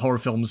a lot of horror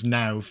films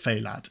now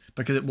fail at,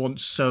 because it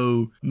wants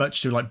so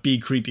much to, like, be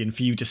creepy and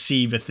for you to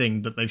see the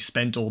thing that they've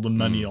spent all the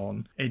money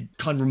on. It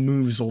kind of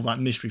removes all that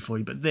mystery for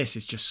you, but this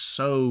is just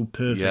so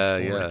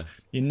perfect for it.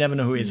 You never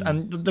know who it is.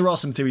 And there are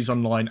some theories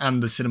online,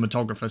 and the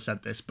cinematographer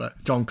said this,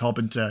 but John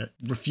Carpenter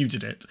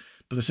refuted it.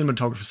 But the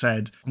cinematographer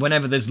said,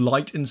 whenever there's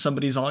light in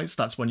somebody's eyes,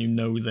 that's when you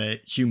know they're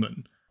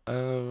human.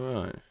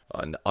 Oh,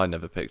 right. I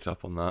never picked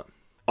up on that.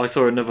 I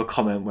saw another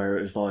comment where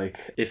it was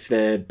like, if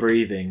they're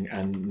breathing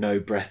and no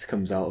breath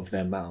comes out of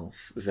their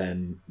mouth,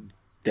 then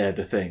they're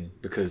the thing,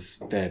 because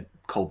they're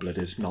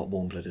cold-blooded, not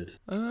warm-blooded.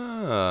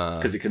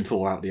 Because it can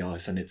thaw out the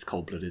ice and it's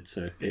cold-blooded,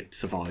 so it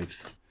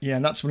survives. Yeah,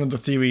 and that's one of the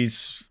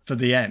theories for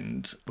the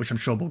end, which I'm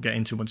sure we'll get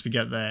into once we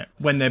get there.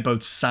 When they're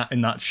both sat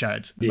in that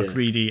shed,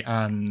 MacReady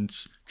and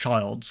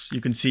Childs, you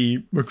can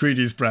see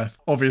MacReady's breath,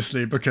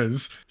 obviously,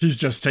 because he's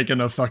just taken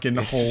a fucking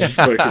whole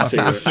puff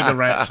of a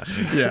cigarette.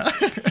 Yeah.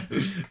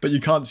 But you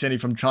can't see any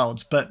from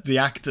Childs. But the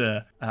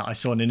actor, I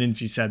saw in an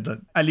interview, said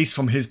that, at least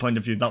from his point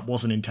of view, that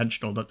wasn't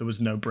intentional, that there was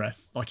no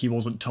breath. Like, he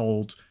wasn't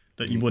told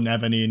that you wouldn't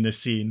have any in this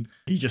scene.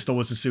 He just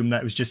always assumed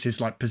that it was just his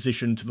like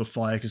position to the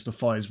fire because the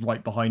fire's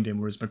right behind him,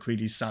 whereas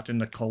MacReady sat in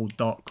the cold,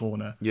 dark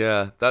corner.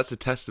 Yeah, that's a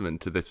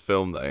testament to this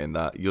film, though, in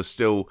that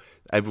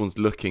everyone's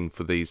looking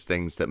for these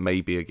things that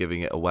maybe are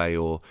giving it away,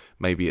 or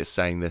maybe it's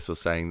saying this or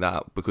saying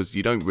that, because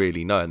you don't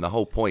really know. And the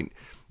whole point,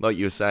 like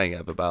you were saying,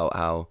 Ev, about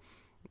how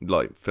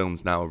like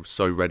films now are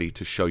so ready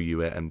to show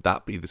you it and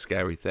that be the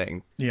scary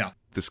thing. Yeah.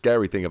 The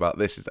scary thing about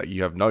this is that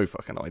you have no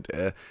fucking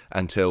idea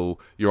until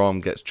your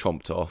arm gets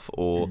chomped off,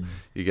 or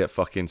you get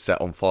fucking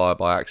set on fire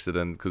by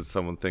accident because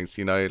someone thinks,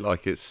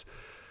 like it's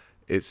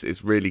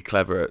really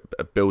clever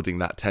at building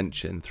that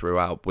tension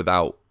throughout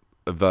without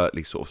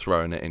overtly sort of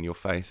throwing it in your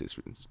face. It's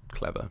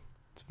clever.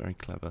 It's very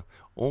clever.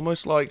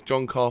 Almost like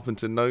John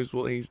Carpenter knows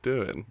what he's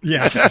doing.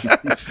 Yeah.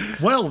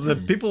 Well,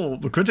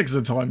 the critics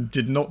at the time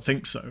did not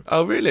think so.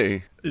 Oh,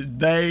 really?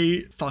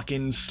 They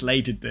fucking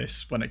slated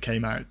this when it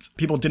came out.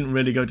 People didn't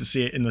really go to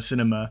see it in the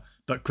cinema,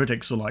 but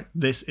critics were like,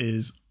 this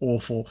is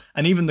awful.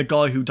 And even the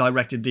guy who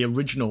directed the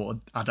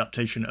original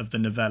adaptation of the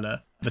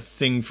novella, The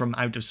Thing from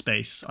Outer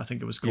Space, I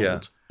think it was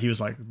called, he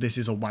was like, this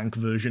is a wank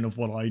version of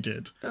what I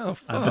did. Oh,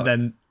 fuck. But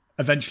then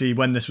eventually,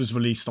 when this was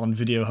released on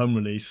video home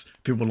release,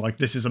 people were like,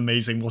 this is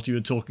amazing, what you were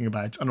talking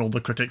about, and all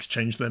the critics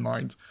changed their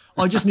mind.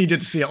 I just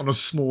needed to see it on a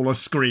smaller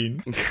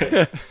screen.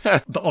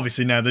 But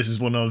obviously now this is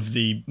one of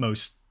the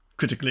most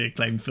critically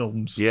acclaimed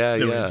films there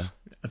is,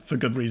 for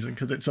good reason,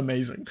 because it's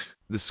amazing.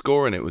 The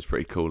score in it was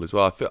pretty cool as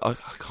well. I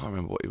can't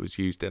remember what it was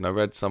used in. I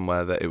read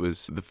somewhere that it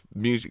was the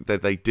music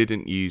that they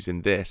didn't use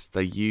in this,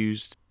 they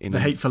used in... The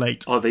Hateful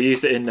Eight. Oh, they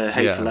used it in the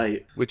Hateful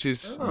Eight. Which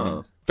is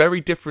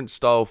very different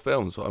style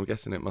films, but I'm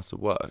guessing it must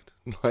have worked.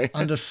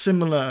 And a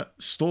similar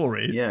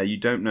story. Yeah, you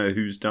don't know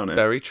who's done it.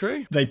 Very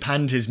true. They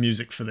panned his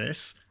music for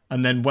this,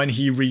 and then when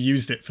he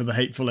reused it for the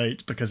Hateful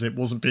Eight because it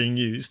wasn't being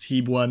used,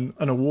 he won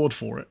an award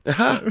for it.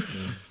 So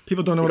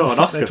people don't know what the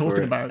fuck they're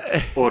talking about.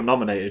 Or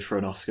nominated for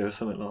an Oscar or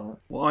something like that.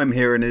 What I'm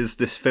hearing is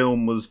this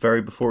film was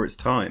very before its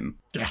time.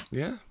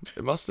 Yeah,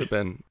 it must have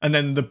been. And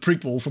then the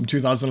prequel from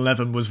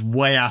 2011 was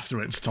way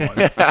after its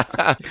time.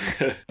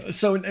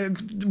 So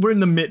we're in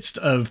the midst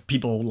of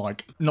people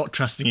like not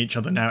trusting each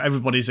other now.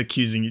 Everybody's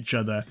accusing each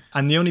other.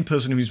 And the only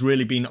person who's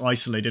really been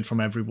isolated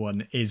from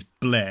everyone is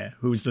Blair,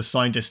 who's the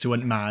scientist who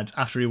went mad.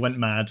 After he went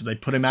mad, they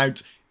put him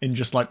out in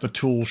just like the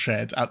tool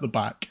shed at the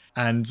back.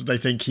 And they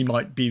think he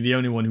might be the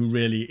only one who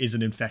really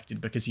isn't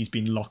infected because he's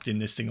been locked in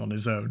this thing on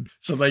his own.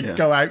 So they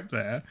go out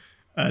there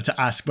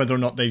to ask whether or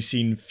not they've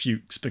seen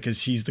Fuchs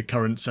because he's the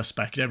current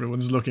suspect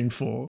everyone's looking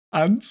for.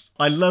 And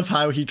I love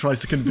how he tries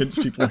to convince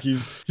people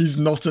he's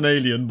not an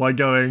alien by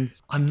going,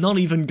 I'm not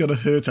even going to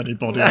hurt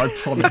anybody, I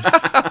promise.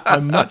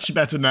 I'm much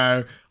better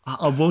now.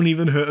 I won't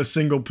even hurt a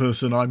single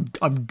person.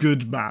 I'm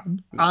good,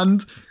 man.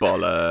 And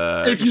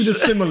bollocks. If you'd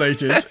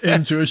assimilated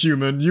into a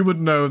human, you would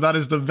know that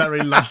is the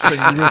very last thing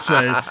you would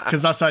say,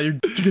 because that's how you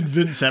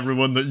convince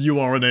everyone that you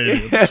are an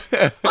alien.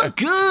 I'm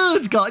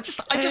good, guys.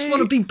 I just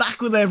want to be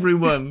back with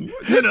everyone.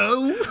 You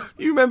know.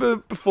 You remember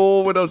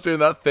before when I was doing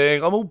that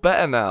thing? I'm all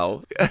better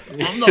now.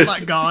 I'm not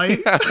that guy.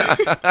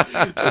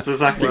 That's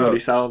exactly what he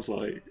sounds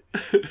like.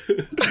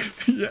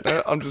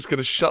 I'm just going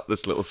to shut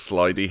this little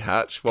slidey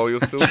hatch while you're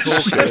still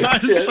talking.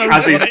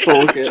 As he's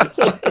talking.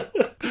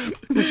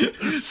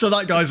 So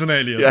that guy's an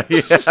alien. Yeah.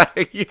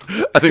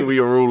 I think we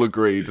are all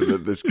agreed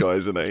that this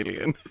guy's an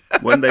alien.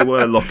 When they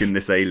were locking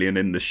this alien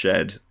in the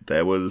shed,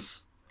 I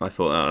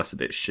thought, oh, that's a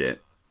bit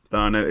shit. Then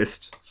I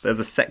noticed there's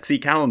a sexy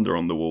calendar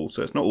on the wall,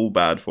 so it's not all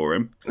bad for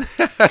him.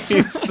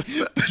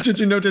 Did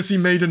you notice he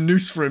made a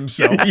noose for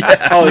himself?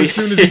 Yeah. So as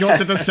soon as he got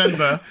to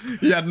December,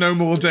 he had no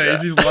more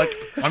days. He's like,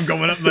 I'm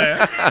going up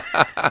there.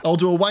 I'll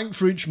do a wank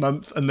for each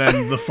month, and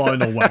then the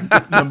final wank,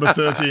 number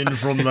 13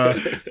 from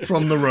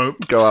the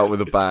rope. Go out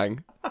with a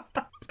bang.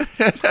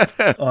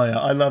 Oh yeah,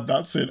 I love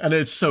that scene, and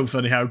it's so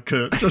funny how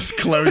Kurt just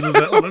closes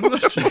it on him.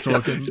 He's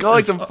talking.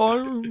 Guys, I'm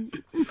firing.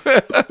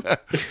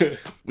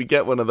 We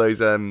get one of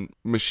those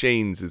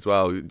machines as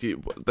well.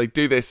 They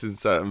do this in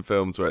certain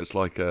films where it's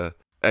like a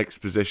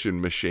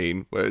exposition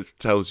machine where it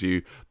tells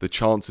you the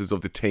chances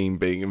of the team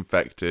being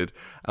infected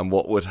and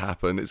what would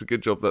happen. It's a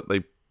good job that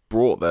they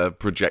brought their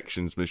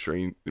projections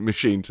machine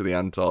to the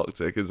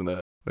Antarctic, isn't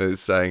it?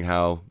 It's saying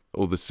how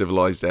all the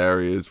civilized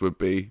areas would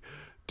be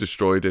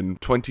destroyed in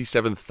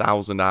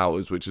 27,000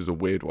 hours, which is a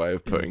weird way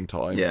of putting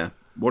time. Yeah.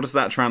 What does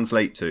that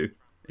translate to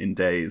in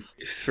days?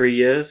 3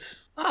 years.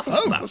 That's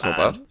not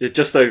bad. It's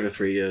just over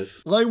 3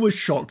 years. I was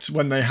shocked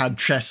when they had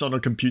chess on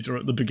a computer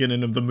at the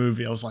beginning of the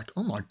movie. I was like,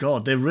 oh my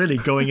god, they're really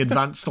going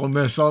advanced on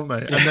this, aren't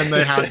they? And then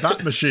they had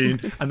that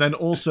machine, and then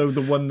also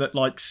the one that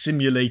like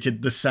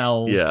simulated the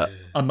cells,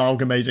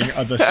 amalgamating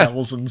other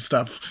cells and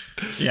stuff.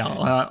 Yeah,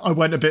 I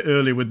went a bit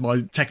early with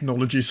my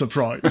technology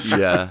surprise.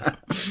 Yeah.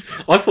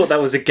 I thought that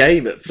was a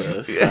game at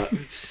first, that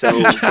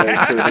cell going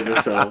to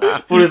another cell.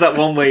 What is that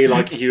one where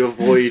you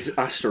avoid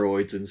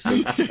asteroids and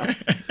stuff?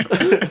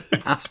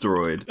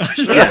 Asteroid.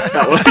 Yeah,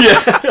 that one,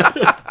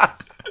 yeah.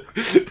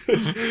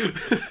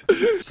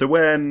 So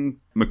when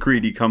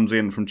MacReady comes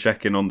in from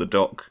checking on the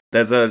dock,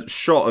 there's a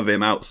shot of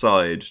him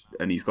outside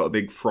and he's got a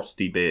big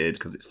frosty beard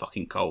because it's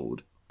fucking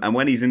cold. And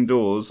when he's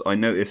indoors, I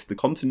noticed the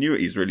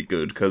continuity is really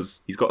good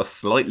because he's got a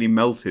slightly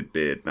melted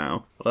beard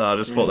now. I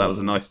just thought that was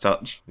a nice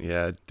touch.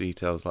 Yeah,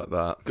 details like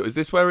that. Is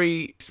this where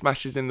he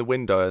smashes in the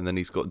window and then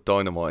he's got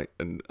dynamite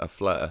and a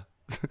flare?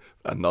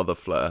 Another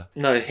flare.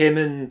 No, him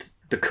and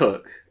the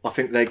cook, I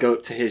think they go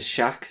up to his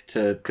shack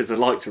because the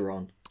lights are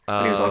on.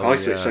 And he was like, I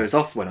switched those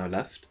off when I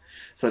left.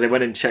 So they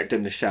went and checked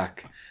in the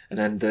shack. And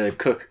then the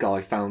cook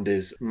guy found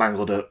his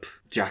mangled up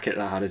jacket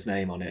that had his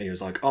name on it. He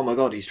was like, oh my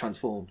god, he's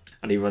transformed.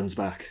 And he runs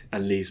back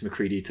and leaves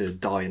MacReady to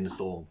die in the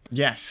storm.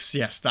 Yes,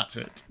 that's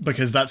it.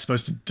 Because that's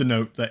supposed to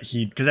denote that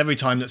because every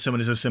time that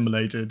someone is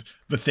assimilated,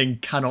 the thing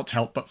cannot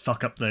help but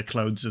fuck up their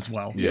clothes as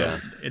well. Yeah.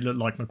 So it looked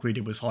like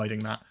MacReady was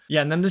hiding that.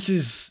 Yeah, and then this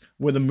is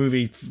where the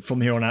movie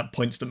from here on out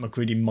points that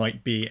MacReady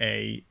might be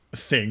a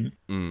thing.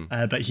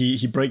 But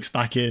he breaks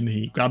back in,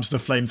 he grabs the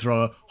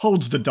flamethrower,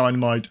 holds the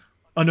dynamite,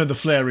 the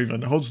flare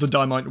even, holds the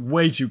dynamite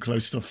way too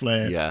close to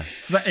flare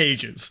for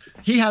ages.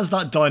 He has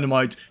that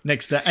dynamite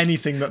next to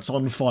anything that's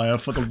on fire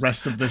for the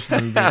rest of this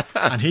movie,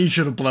 and he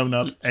should have blown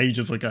up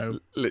ages ago.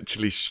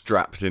 Literally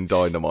strapped in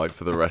dynamite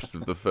for the rest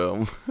of the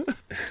film.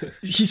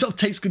 He sort of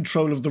takes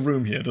control of the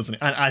room here, doesn't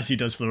he? And as he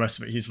does for the rest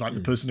of it, he's like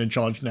the person in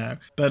charge now.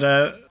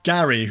 But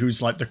Gary,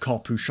 who's like the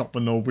cop who shot the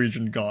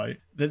Norwegian guy,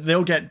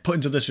 they'll get put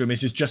into this room.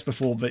 This is just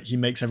before that he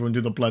makes everyone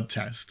do the blood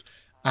test.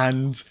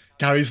 And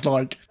Gary's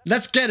like,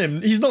 let's get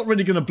him. He's not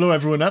really going to blow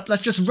everyone up.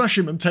 Let's just rush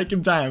him and take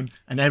him down.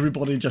 And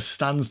everybody just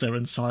stands there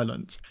in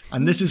silence.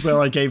 And this is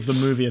where I gave the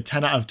movie a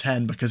 10 out of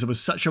 10 because it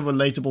was such a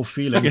relatable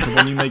feeling to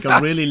when you make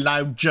a really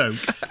loud joke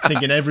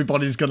thinking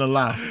everybody's going to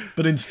laugh.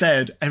 But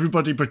instead,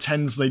 everybody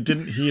pretends they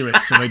didn't hear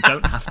it so they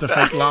don't have to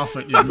fake laugh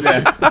at you.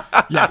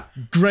 Yeah,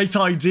 great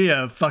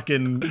idea,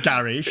 fucking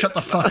Gary. Shut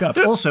the fuck up.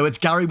 Also, it's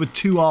Gary with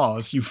 2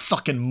 R's, you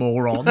fucking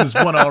moron. There's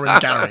 1 R in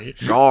Gary.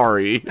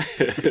 Gary.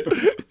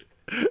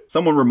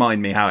 Someone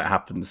remind me how it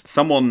happens.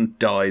 Someone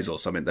dies or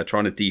something. They're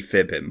trying to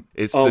defib him.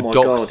 It's the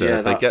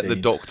doctor. They get the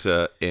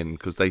doctor in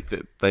because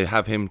they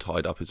have him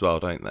tied up as well,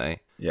 don't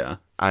they? Yeah.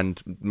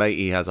 And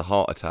matey has a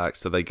heart attack,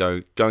 so they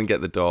go and get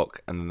the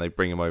doc, and then they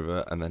bring him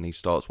over, and then he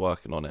starts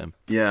working on him.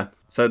 Yeah.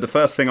 So the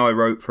first thing I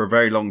wrote for a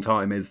very long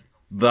time is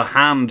the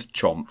hand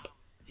chomp.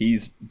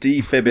 He's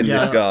defibbing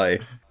this guy,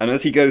 and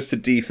as he goes to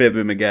defib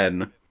him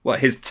again,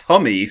 his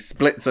tummy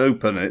splits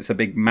open and it's a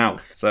big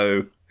mouth.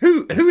 So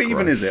who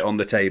even is it on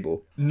the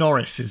table?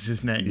 Norris is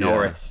his name.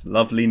 Norris.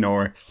 Lovely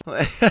Norris.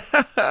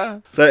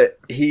 So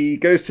he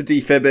goes to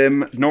defib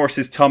him.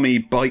 Norris's tummy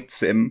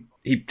bites him.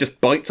 He just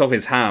bites off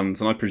his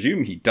hands, and I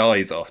presume he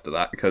dies after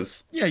that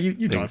because... Yeah,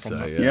 you die from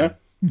that. Yeah.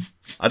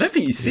 I don't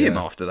think you see him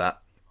after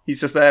that.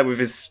 He's just there with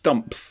his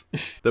stumps.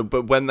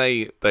 But when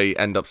they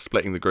end up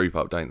splitting the group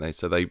up, don't they?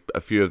 So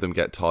a few of them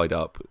get tied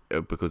up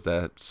because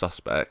they're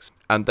suspects.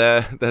 And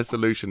their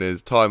solution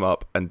is tie them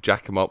up and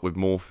jack them up with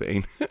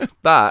morphine.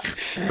 That,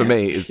 for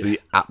me, is the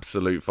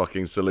absolute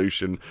fucking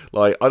solution.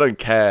 Like, I don't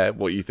care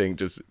what you think.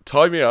 Just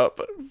tie me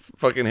up,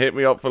 fucking hit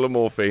me up full of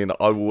morphine.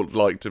 I would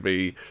like to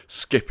be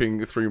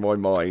skipping through my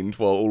mind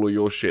while all of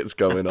your shit's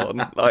going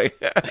on. Like,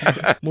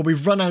 well,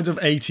 we've run out of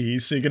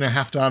 80s, so you're going to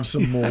have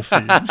some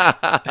morphine.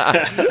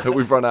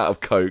 We've run out of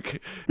coke.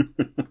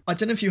 I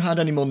don't know if you had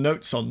any more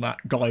notes on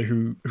that guy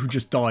who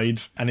just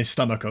died and his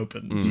stomach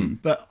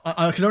opened, but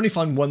I can only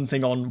find one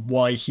thing on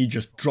why he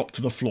just dropped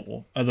to the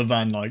floor, other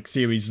than like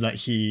theories that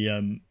he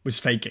was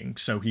faking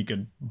so he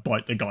could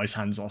bite the guy's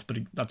hands off, but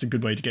that's a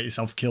good way to get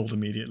yourself killed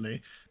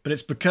immediately. But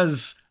it's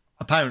because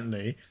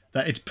apparently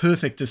that it's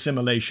perfect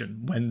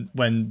assimilation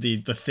when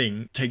the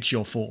thing takes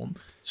your form.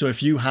 So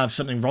if you have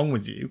something wrong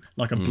with you,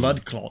 like a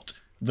blood clot,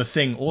 the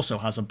thing also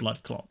has a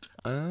blood clot.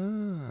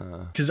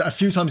 Because a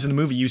few times in the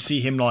movie you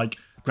see him like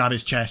grab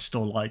his chest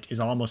or like his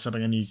arm or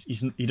something, and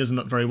he doesn't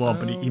look very well,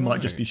 but he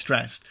might just be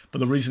stressed. But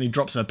the reason he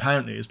drops it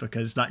apparently is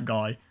because that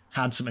guy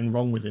had something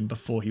wrong with him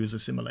before he was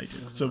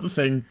assimilated. So the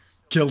thing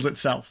kills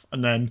itself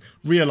and then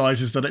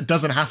realizes that it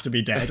doesn't have to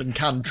be dead and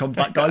can chomp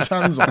that guy's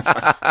hands off.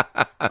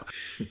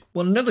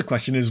 Well, another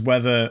question is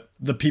whether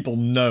the people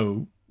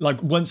know,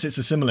 like once it's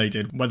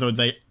assimilated, whether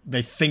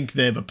they think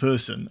they're the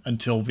person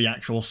until the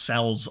actual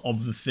cells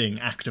of the thing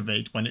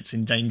activate when it's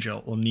in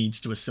danger or needs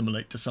to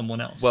assimilate to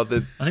someone else. Well,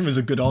 I think there's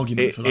a good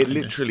argument for that. It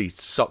literally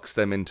sucks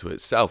them into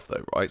itself,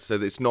 though, right?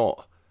 So it's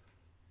not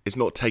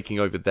taking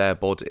over their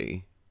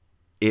body.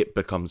 It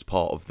becomes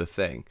part of the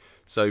thing.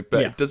 So,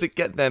 but does it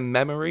get their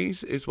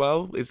memories as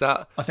well? Is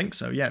that? I think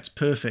so. Yeah, it's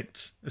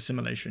perfect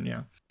assimilation.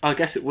 Yeah. I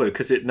guess it would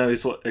because it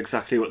knows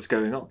exactly what's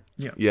going on.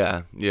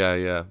 Yeah.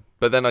 Yeah.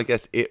 But then I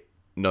guess it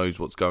knows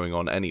what's going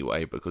on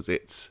anyway because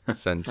it's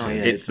sentient. Oh,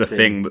 yeah, it's the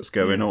thing that's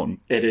going on.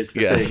 It is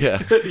the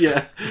thing.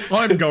 Yeah.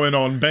 I'm going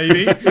on,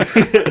 baby.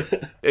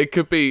 It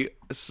could be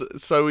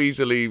so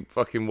easily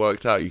fucking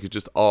worked out. You could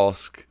just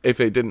ask if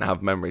it didn't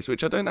have memories,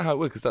 which I don't know how it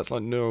would because that's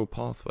like neural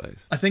pathways.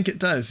 I think it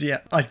does,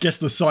 yeah. I guess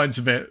the science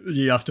of it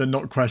you have to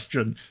not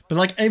question. But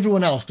like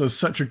everyone else does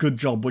such a good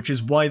job, which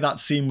is why that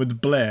scene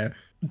with Blair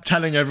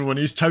telling everyone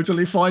he's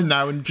totally fine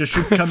now and just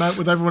should come out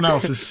with everyone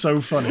else is so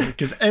funny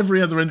because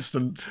every other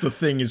instance the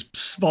thing is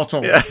spot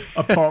on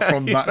apart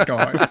from that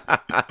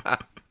guy.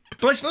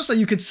 But I suppose that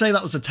you could say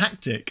that was a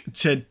tactic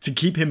to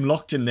keep him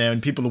locked in there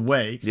and people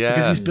away. Yeah.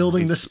 Because he's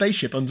building the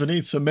spaceship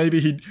underneath, so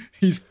maybe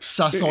he's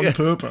sus on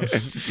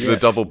purpose. The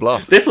double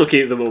bluff. This will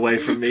keep them away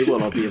from me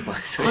while I'll be in my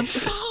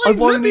space. I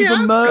won't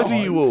even murder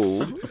you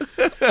all.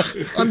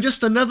 I'm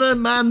just another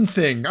man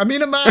thing. I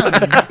mean a man.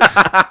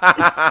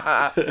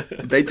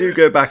 They do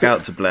go back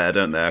out to Blair,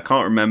 don't they? I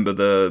can't remember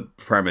the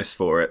premise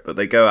for it, but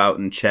they go out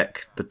and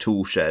check the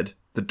tool shed.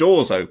 The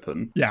door's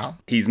open. Yeah.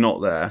 He's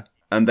not there.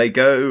 And they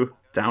go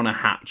down a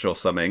hatch or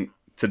something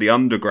to the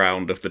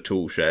underground of the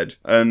tool shed.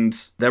 And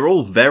they're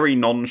all very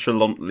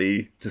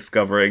nonchalantly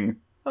discovering,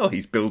 oh,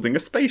 he's building a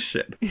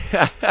spaceship.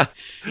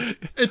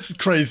 It's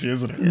crazy,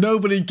 isn't it?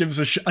 Nobody gives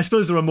a shit. I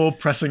suppose there are more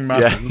pressing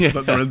matters,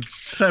 that there are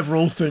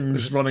several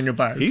things running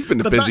about. He's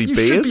been a But busy you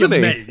bee, should be isn't he?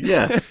 amazed.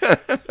 Yeah.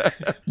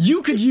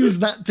 You could use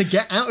that to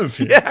get out of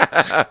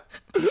here.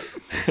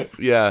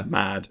 Yeah.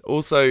 Mad.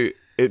 Also,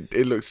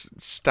 it looks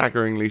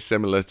staggeringly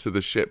similar to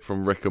the ship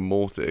from Rick and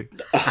Morty.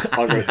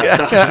 I wrote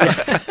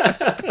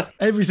that down.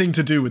 Everything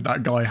to do with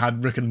that guy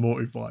had Rick and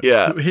Morty vibes.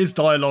 Yeah. His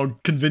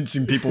dialogue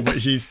convincing people that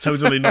he's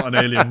totally not an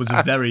alien was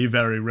very,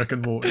 very Rick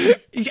and Morty.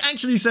 He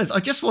actually says, I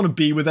just want to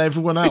be with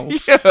everyone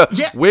else.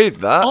 Yeah. Weird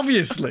that.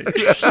 Obviously.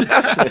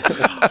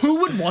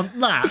 Who would want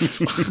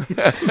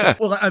that?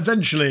 Well,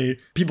 eventually,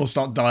 people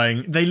start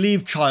dying. They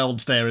leave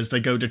Childs there as they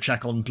go to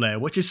check on Blair,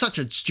 which is such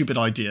a stupid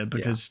idea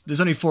because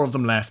there's only 4 of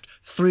them left.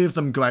 3 of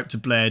them go out to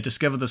Blair,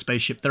 discover the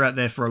spaceship. They're out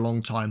there for a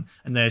long time,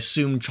 and they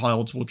assume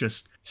Childs will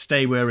just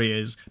stay where he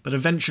is. But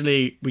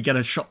eventually, we get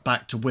a shot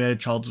back to where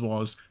Childs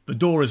was. The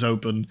door is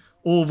open.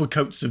 All the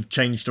coats have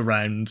changed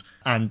around,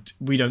 and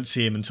we don't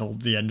see him until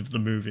the end of the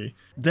movie.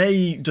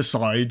 They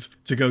decide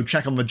to go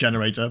check on the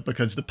generator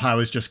because the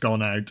power's just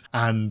gone out,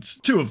 and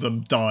 2 of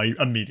them die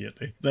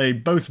immediately. They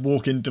both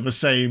walk into the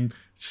same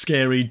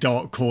scary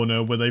dark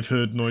corner where they've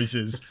heard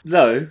noises.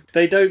 No,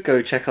 they don't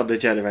go check on the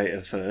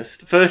generator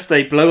first. First,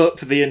 they blow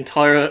up the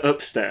entire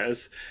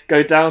upstairs,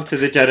 go down to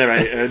the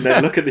generator, and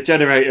then look at the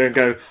generator and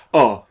go,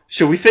 oh,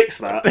 shall we fix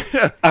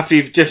that? After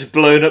you've just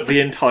blown up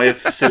the entire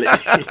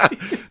facility.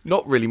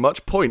 Not really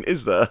much point,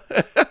 is there?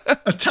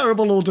 A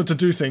terrible order to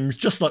do things,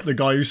 just like the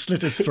guy who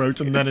slit his throat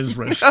and then his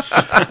wrists.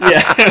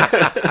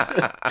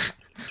 Yeah.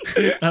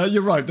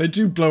 You're right, they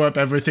do blow up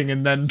everything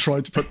and then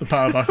try to put the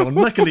power back on.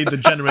 Luckily, the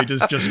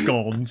generator's just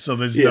gone, so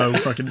there's no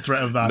fucking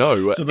threat of that.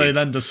 No, so they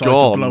then decide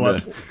gone. to blow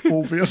up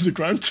all the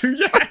underground too.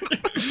 Yeah.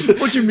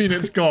 What do you mean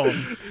it's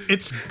gone?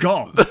 It's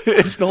gone.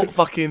 It's not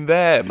fucking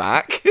there,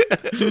 Mac.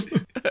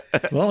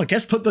 Well, I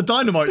guess put the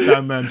dynamite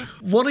down then.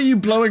 What are you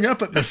blowing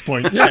up at this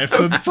point? Yeah, if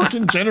the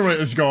fucking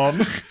generator's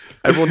gone.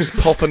 Everyone just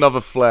pop another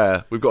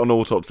flare. We've got an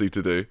autopsy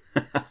to do.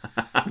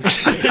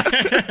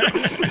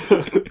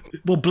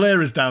 Well,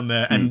 Blair is down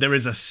there, and there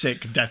is a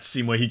sick death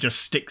scene where he just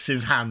sticks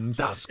his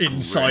hands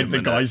inside the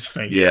guy's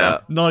face. Yeah.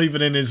 Not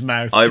even in his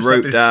mouth. I just wrote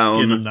up his down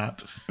skin and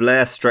that.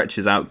 Blair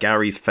stretches out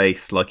Gary's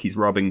face like he's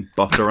rubbing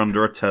butter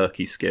under a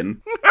turkey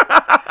skin.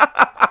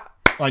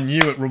 I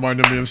knew it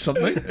reminded me of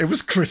something. It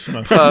was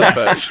Christmas.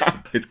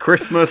 Perfect. It's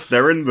Christmas,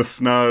 they're in the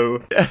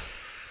snow.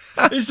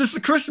 Is this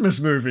a Christmas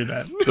movie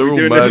then? They're all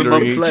doing this a murdering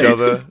month each late.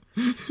 other.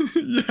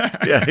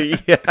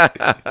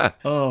 Yeah.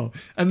 Oh,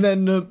 and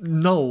then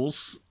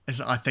Knowles,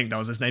 I think that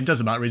was his name,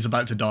 doesn't matter, he's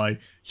about to die.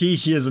 He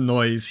hears a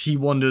noise, he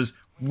wanders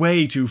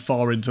way too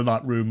far into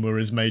that room where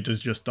his mate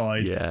has just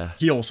died. Yeah.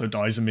 He also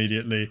dies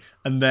immediately.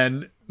 And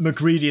then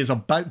MacReady is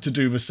about to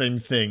do the same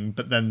thing,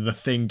 but then the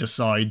thing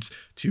decides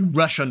to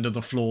rush under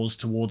the floors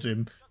towards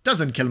him.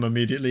 Doesn't kill him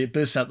immediately, it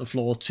bursts out the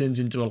floor, turns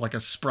into like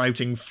a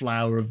sprouting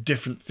flower of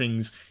different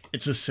things.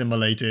 It's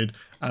assimilated,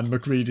 and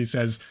MacReady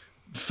says,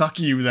 fuck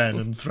you then,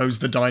 and throws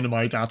the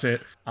dynamite at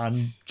it,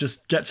 and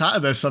just gets out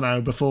of there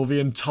somehow before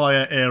the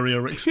entire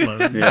area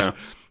explodes. Yeah.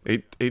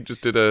 He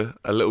just did a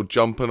little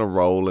jump and a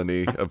roll, and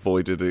he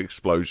avoided the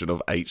explosion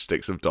of 8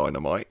 sticks of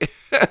dynamite.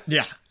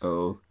 Yeah.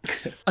 Oh.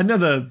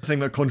 Another thing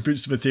that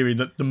contributes to the theory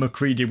that the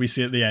MacReady we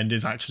see at the end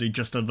is actually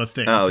just a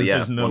thing. Oh, 'cause yeah,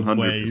 there's no 100%.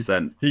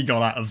 way he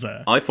got out of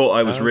there. I thought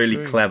I was Oh, really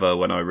true. clever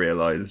when I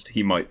realised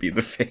he might be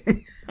the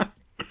thing.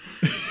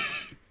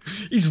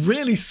 He's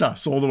really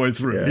sus all the way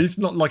through. Yeah. He's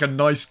not like a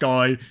nice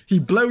guy. He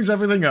blows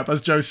everything up,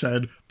 as Joe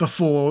said,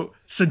 before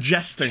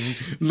suggesting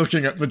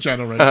looking at the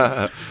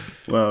generator.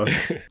 Well,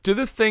 Do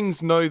the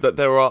things know that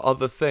there are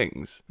other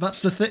things?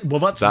 That's the thing. Well,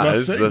 that's That the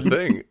is thing. the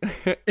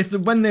thing. If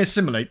when they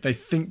assimilate, they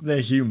think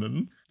they're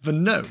human,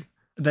 then no.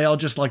 They are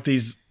just like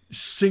these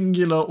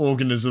singular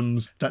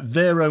organisms that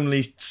their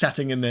only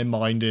setting in their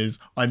mind is,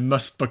 I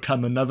must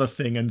become another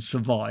thing and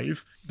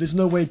survive. There's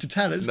no way to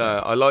tell, is there? No,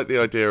 I like the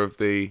idea of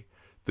the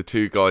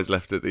 2 guys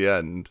left at the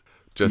end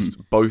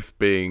just both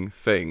being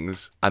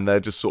things, and they're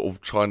just sort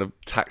of trying to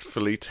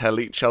tactfully tell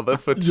each other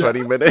for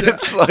 20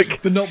 minutes.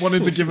 Like, They're not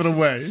wanting to give it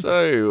away.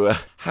 so,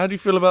 how do you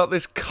feel about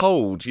this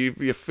cold?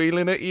 You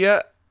feeling it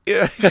yet?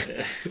 Yeah.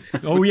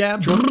 Oh, yeah.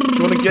 Do you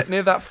want to get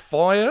near that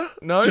fire?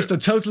 No? Just a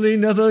totally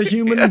another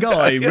human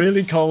guy.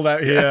 Really cold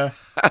out here.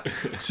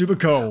 Super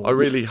cold. I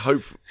really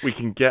hope we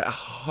can get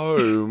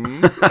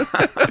home.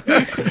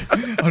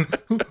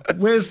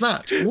 Where's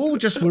that? Oh,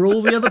 just where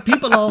all the other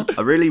people are.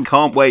 I really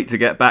can't wait to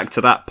get back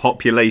to that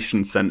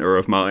population centre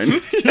of mine.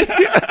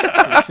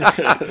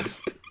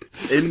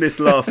 In this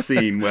last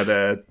scene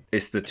where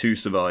it's the two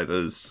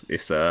survivors,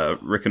 it's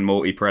Rick and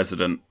Morty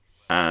president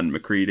and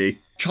MacReady.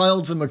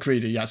 Childs and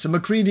MacReady, yeah. So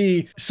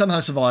MacReady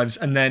somehow survives,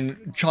 and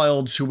then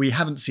Childs, who we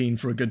haven't seen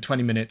for a good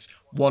 20 minutes,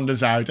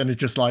 wanders out and is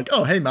just like,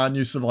 oh, hey man,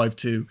 you survived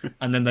too.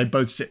 And then they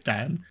both sit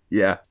down.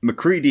 Yeah.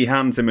 MacReady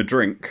hands him a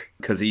drink,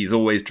 because he's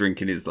always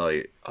drinking his,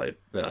 like, I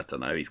don't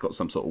know, he's got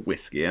some sort of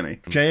whiskey,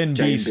 hasn't he?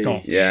 J&B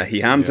Scotch. Yeah, he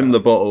hands him the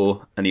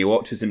bottle, and he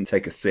watches him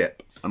take a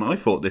sip. And I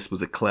thought this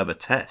was a clever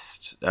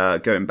test,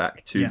 going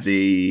back to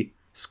the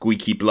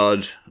squeaky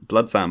blood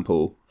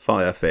sample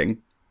fire thing.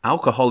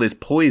 Alcohol is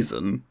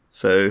poison,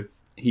 so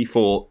he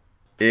thought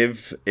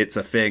if it's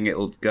a thing,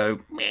 it'll go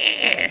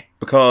meh.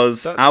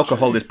 Because that's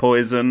alcohol is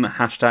poison,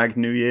 #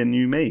 New Year,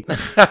 New Me.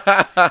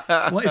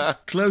 Well, it's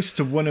close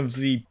to one of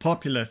the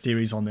popular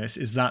theories on this,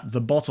 is that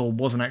the bottle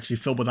wasn't actually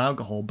filled with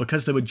alcohol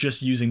because they were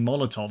just using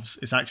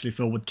Molotovs. It's actually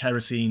filled with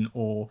kerosene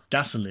or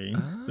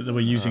gasoline that they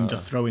were using to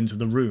throw into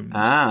the rooms.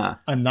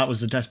 And that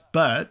was the test.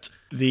 But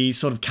the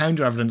sort of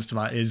counter evidence to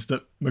that is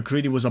that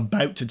MacReady was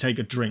about to take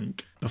a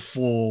drink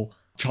before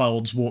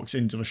Childs walks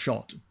into the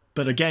shot.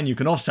 But again, you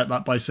can offset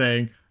that by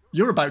saying,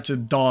 you're about to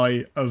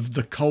die of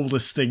the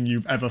coldest thing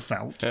you've ever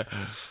felt.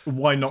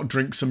 Why not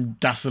drink some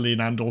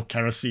gasoline and or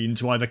kerosene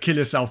to either kill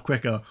yourself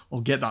quicker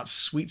or get that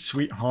sweet,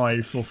 sweet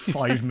high for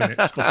 5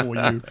 minutes before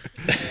you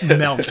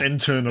melt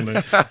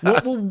internally?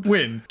 What will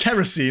win,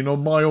 kerosene or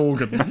my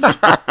organs?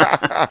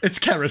 It's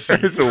kerosene.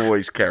 It's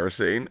always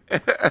kerosene.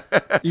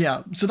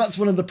 Yeah, so that's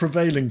one of the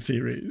prevailing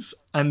theories.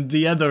 And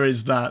the other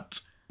is that,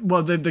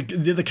 well,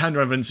 the other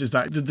counter evidence is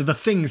that the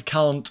things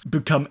can't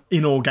become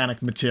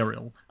inorganic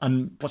material.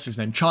 And what's his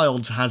name?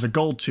 Childs has a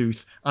gold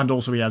tooth, and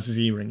also he has his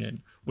earring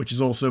in, which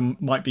is also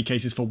might be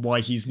cases for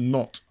why he's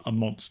not a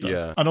monster.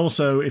 Yeah. And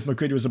also, if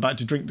MacReady was about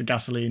to drink the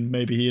gasoline,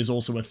 maybe he is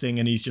also a thing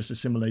and he's just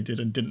assimilated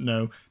and didn't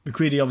know.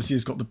 MacReady obviously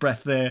has got the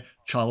breath there,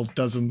 Childs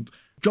doesn't.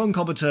 John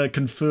Carpenter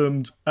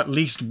confirmed at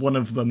least one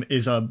of them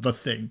is the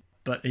thing,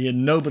 but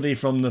nobody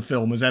from the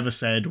film has ever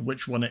said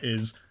which one it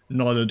is.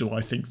 Neither do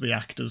I think the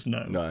actors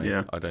know. No,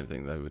 yeah. I don't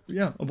think they would.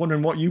 Yeah, I'm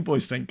wondering what you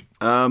boys think.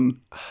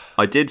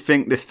 I did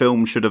think this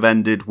film should have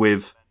ended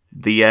with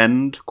the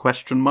end, ?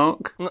 The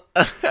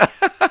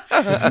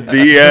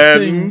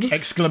end! Thing,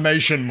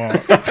 exclamation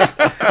mark.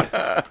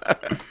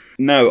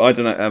 No, I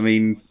don't know. I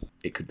mean,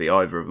 it could be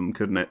either of them,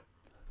 couldn't it?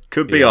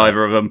 Could be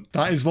either of them.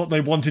 That is what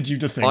they wanted you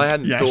to think. I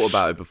hadn't thought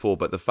about it before,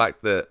 but the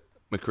fact that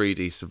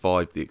MacReady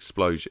survived the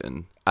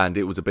explosion, and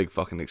it was a big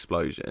fucking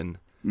explosion,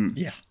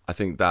 yeah, I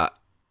think that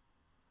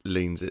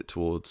leans it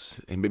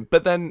towards him.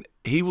 But then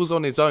he was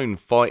on his own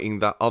fighting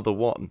that other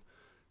one,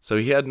 so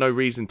he had no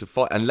reason to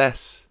fight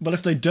unless... Well,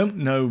 if they don't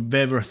know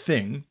they're a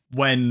thing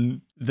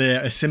when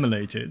they're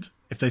assimilated,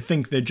 if they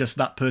think they're just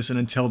that person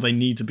until they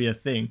need to be a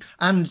thing,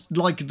 and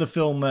like the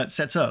film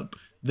sets up,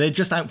 they're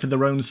just out for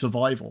their own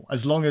survival.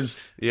 As long as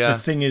the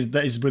thing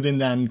that is within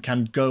them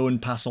can go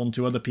and pass on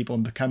to other people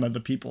and become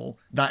other people,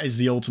 that is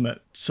the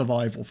ultimate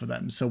survival for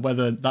them. So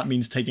whether that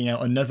means taking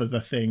out another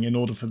the thing in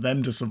order for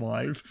them to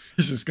survive,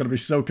 this is going to be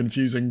so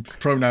confusing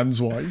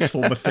pronouns-wise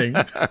for the thing.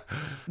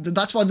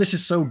 That's why this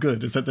is so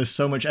good, is that there's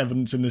so much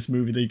evidence in this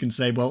movie that you can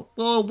say,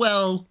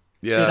 well...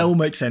 Yeah, it all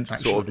makes sense,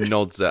 actually. Sort of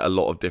nods at a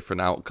lot of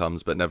different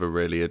outcomes, but never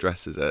really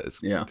addresses it. It's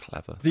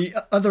clever. The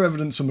other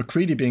evidence for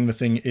MacReady being the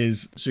thing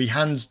is, so he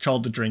hands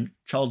Childs a drink,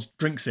 Childs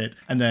drinks it,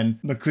 and then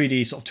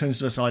MacReady sort of turns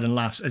to the side and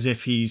laughs as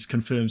if he's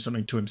confirmed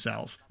something to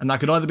himself. And that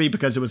could either be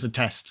because it was a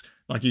test,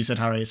 like you said,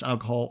 Harry, it's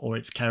alcohol, or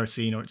it's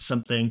kerosene, or it's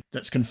something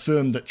that's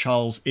confirmed that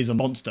Charles is a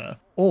monster,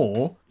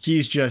 or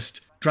he's just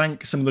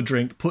drank some of the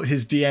drink, put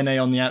his DNA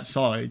on the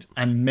outside,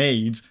 and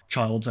made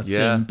Childs a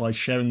thing by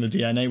sharing the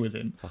DNA with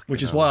him.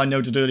 Which is why I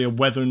noted earlier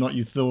whether or not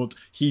you thought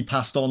he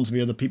passed on to the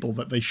other people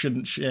that they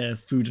shouldn't share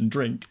food and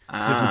drink.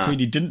 Because if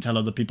MacReady didn't tell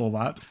other people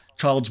that,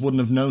 Childs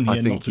wouldn't have known not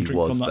to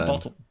drink from that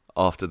bottle.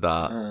 After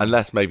that,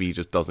 unless maybe he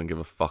just doesn't give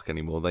a fuck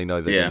anymore. They know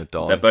they're going to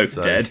die. They're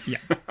both dead. Yeah.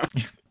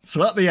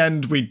 So at the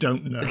end, we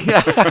don't know.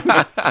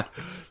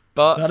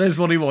 But that is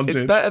what he wanted.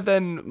 It's better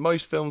than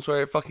most films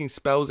where it fucking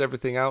spells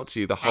everything out to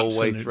you the whole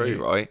way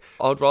through, right?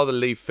 I'd rather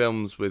leave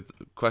films with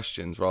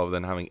questions rather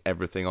than having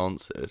everything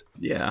answered.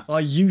 Yeah. I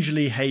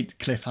usually hate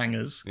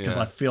cliffhangers because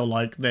I feel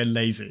like they're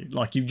lazy.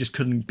 Like you just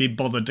couldn't be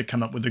bothered to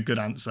come up with a good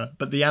answer.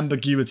 But the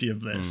ambiguity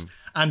of this,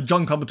 and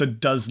John Carpenter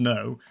does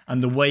know,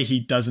 and the way he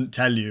doesn't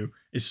tell you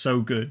is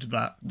so good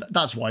that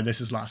that's why this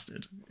has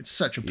lasted. It's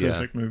such a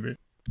perfect movie.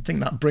 I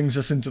think that brings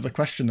us into the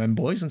question then,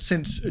 boys. And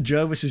since,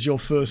 Joe, this is your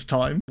first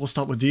time, we'll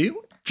start with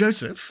you.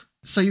 Joseph,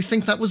 so you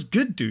think that was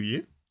good, do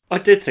you? I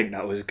did think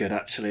that was good,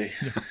 actually.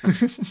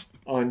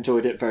 I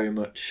enjoyed it very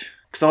much.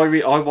 Because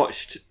I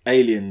watched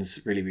Aliens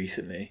really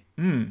recently.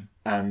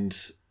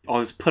 And I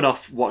was put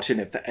off watching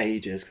it for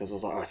ages because I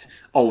was like, oh, it's an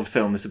old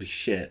film, this will be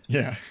shit.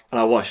 Yeah. And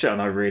I watched it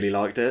and I really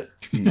liked it.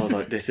 I was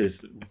like, this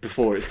is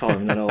before its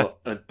time. And then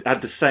I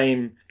had the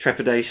same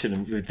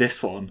trepidation with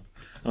this one.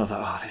 And I was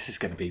like, oh, this is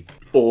going to be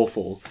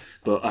awful.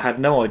 But I had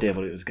no idea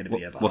what it was going to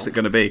be about. What's it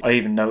going to be? I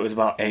even know it was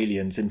about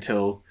aliens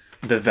until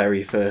the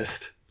very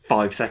first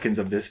 5 seconds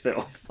of this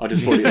film. I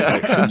just thought it was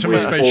like some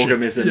weird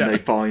organism they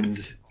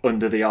find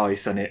under the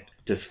ice and it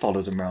just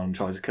follows them around and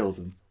tries to kill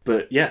them.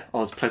 But yeah, I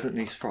was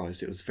pleasantly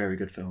surprised. It was a very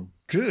good film.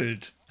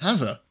 Good.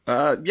 Hazza?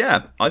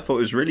 Yeah, I thought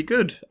it was really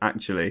good,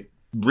 actually.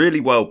 Really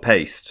well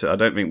paced. I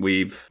don't think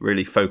we've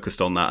really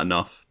focused on that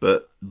enough,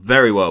 but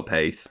very well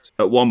paced.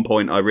 At one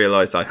point, I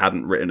realised I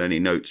hadn't written any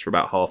notes for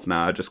about half an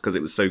hour just because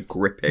it was so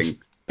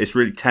gripping. It's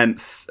really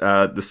tense.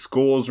 The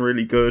score's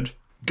really good.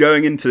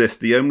 Going into this,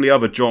 the only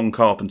other John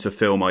Carpenter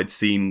film I'd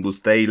seen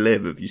was They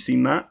Live. Have you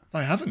seen that?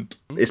 I haven't.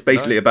 It's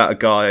basically about a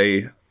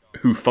guy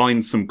who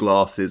finds some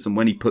glasses, and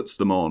when he puts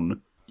them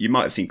on, you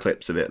might have seen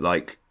clips of it,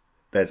 like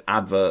there's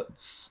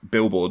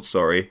billboards,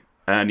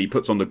 and he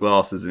puts on the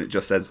glasses and it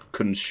just says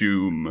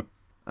consume,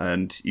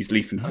 and he's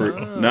leafing through.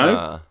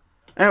 No?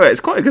 Anyway,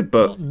 it's quite a good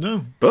book. Yeah.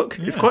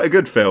 It's quite a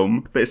good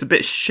film, but it's a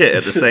bit shit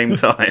at the same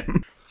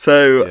time.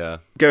 So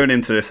going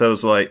into this, I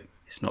was like,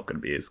 it's not going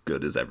to be as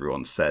good as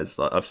everyone says.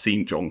 Like, I've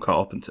seen John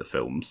Carpenter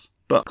films,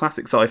 but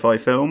classic sci-fi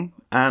film,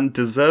 and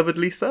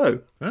deservedly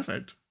so.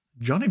 Perfect.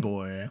 Johnny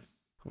boy.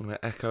 I'm going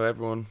to echo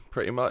everyone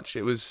pretty much.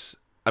 It was,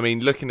 I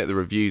mean, looking at the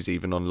reviews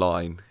even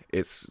online,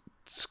 it's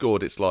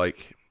scored, it's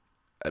like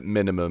at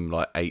minimum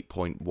like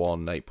 8.1,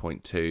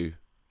 8.2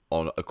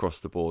 on across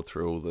the board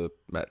through all the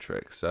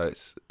metrics. So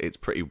it's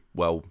pretty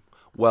well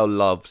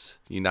loved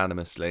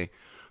unanimously.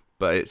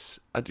 But it's,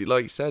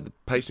 like you said, the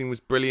pacing was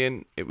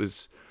brilliant. It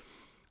was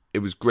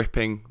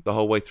gripping the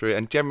whole way through.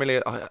 And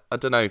generally, I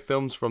don't know,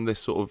 films from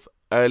this sort of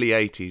early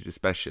 80s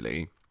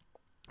especially,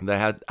 they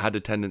had a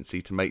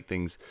tendency to make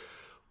things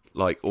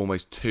like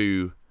almost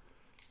too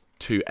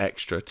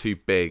extra, too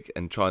big,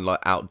 and try and like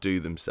outdo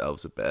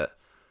themselves a bit,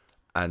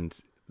 and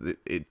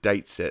it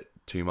dates it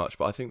too much.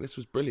 But I think this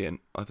was brilliant.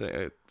 I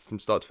think from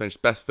start to finish,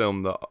 best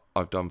film that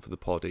I've done for the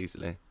pod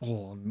easily.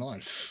 Oh,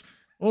 nice.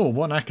 Oh,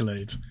 one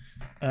accolade.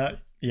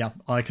 Yeah,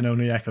 I can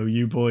only echo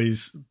you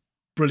boys.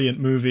 Brilliant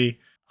movie.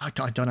 I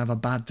don't have a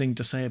bad thing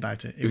to say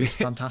about it. It was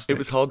fantastic. It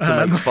was hard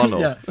to make fun of.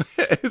 Yeah.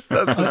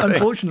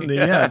 Unfortunately,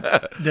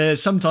 yeah.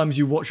 There's sometimes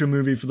you watch a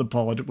movie for the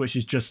pod, which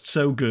is just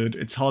so good,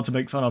 it's hard to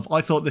make fun of.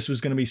 I thought this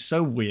was going to be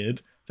so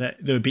weird that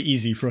it would be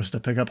easy for us to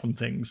pick up on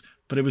things,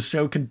 but it was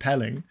so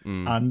compelling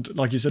and,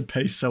 like you said,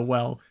 paced so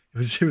well.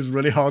 It was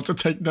really hard to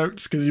take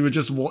notes because you were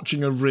just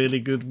watching a really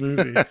good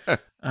movie.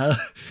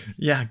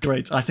 Yeah,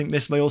 great. I think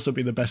this may also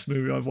be the best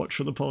movie I've watched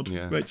for the pod.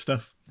 Yeah. Great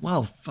stuff.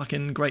 Well,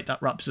 fucking great.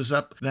 That wraps us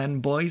up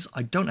then, boys.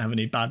 I don't have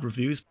any bad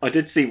reviews. I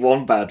did see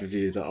one bad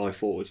review that I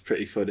thought was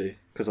pretty funny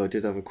because I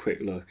did have a quick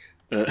look.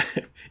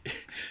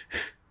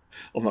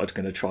 I'm not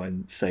going to try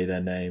and say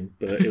their name,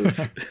 but it was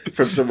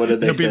from someone that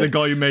they It'll be the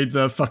guy who made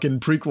the fucking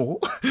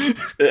prequel.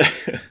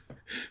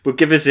 Would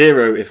give a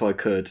 0 if I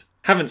could.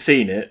 Haven't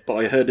seen it, but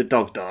I heard a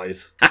dog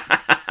dies.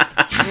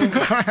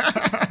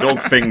 Dog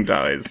thing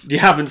dies. You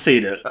haven't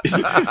seen it.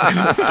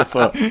 What the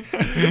fuck?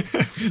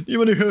 You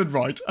only heard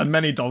right, and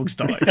many dogs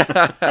die.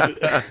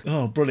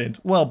 Oh, brilliant.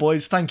 Well,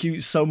 boys, thank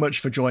you so much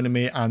for joining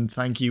me, and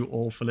thank you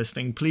all for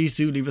listening. Please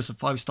do leave us a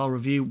 5-star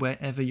review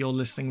wherever you're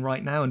listening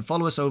right now, and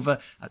follow us over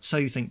at So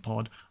You Think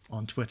Pod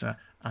on Twitter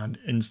and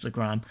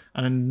Instagram.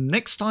 And then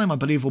next time, I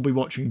believe we'll be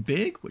watching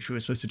Big, which we were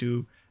supposed to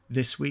do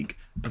this week,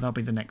 but that'll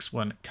be the next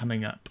one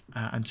coming up.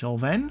 Until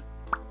then,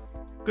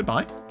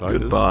 goodbye.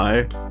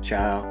 Goodbye.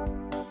 Ciao.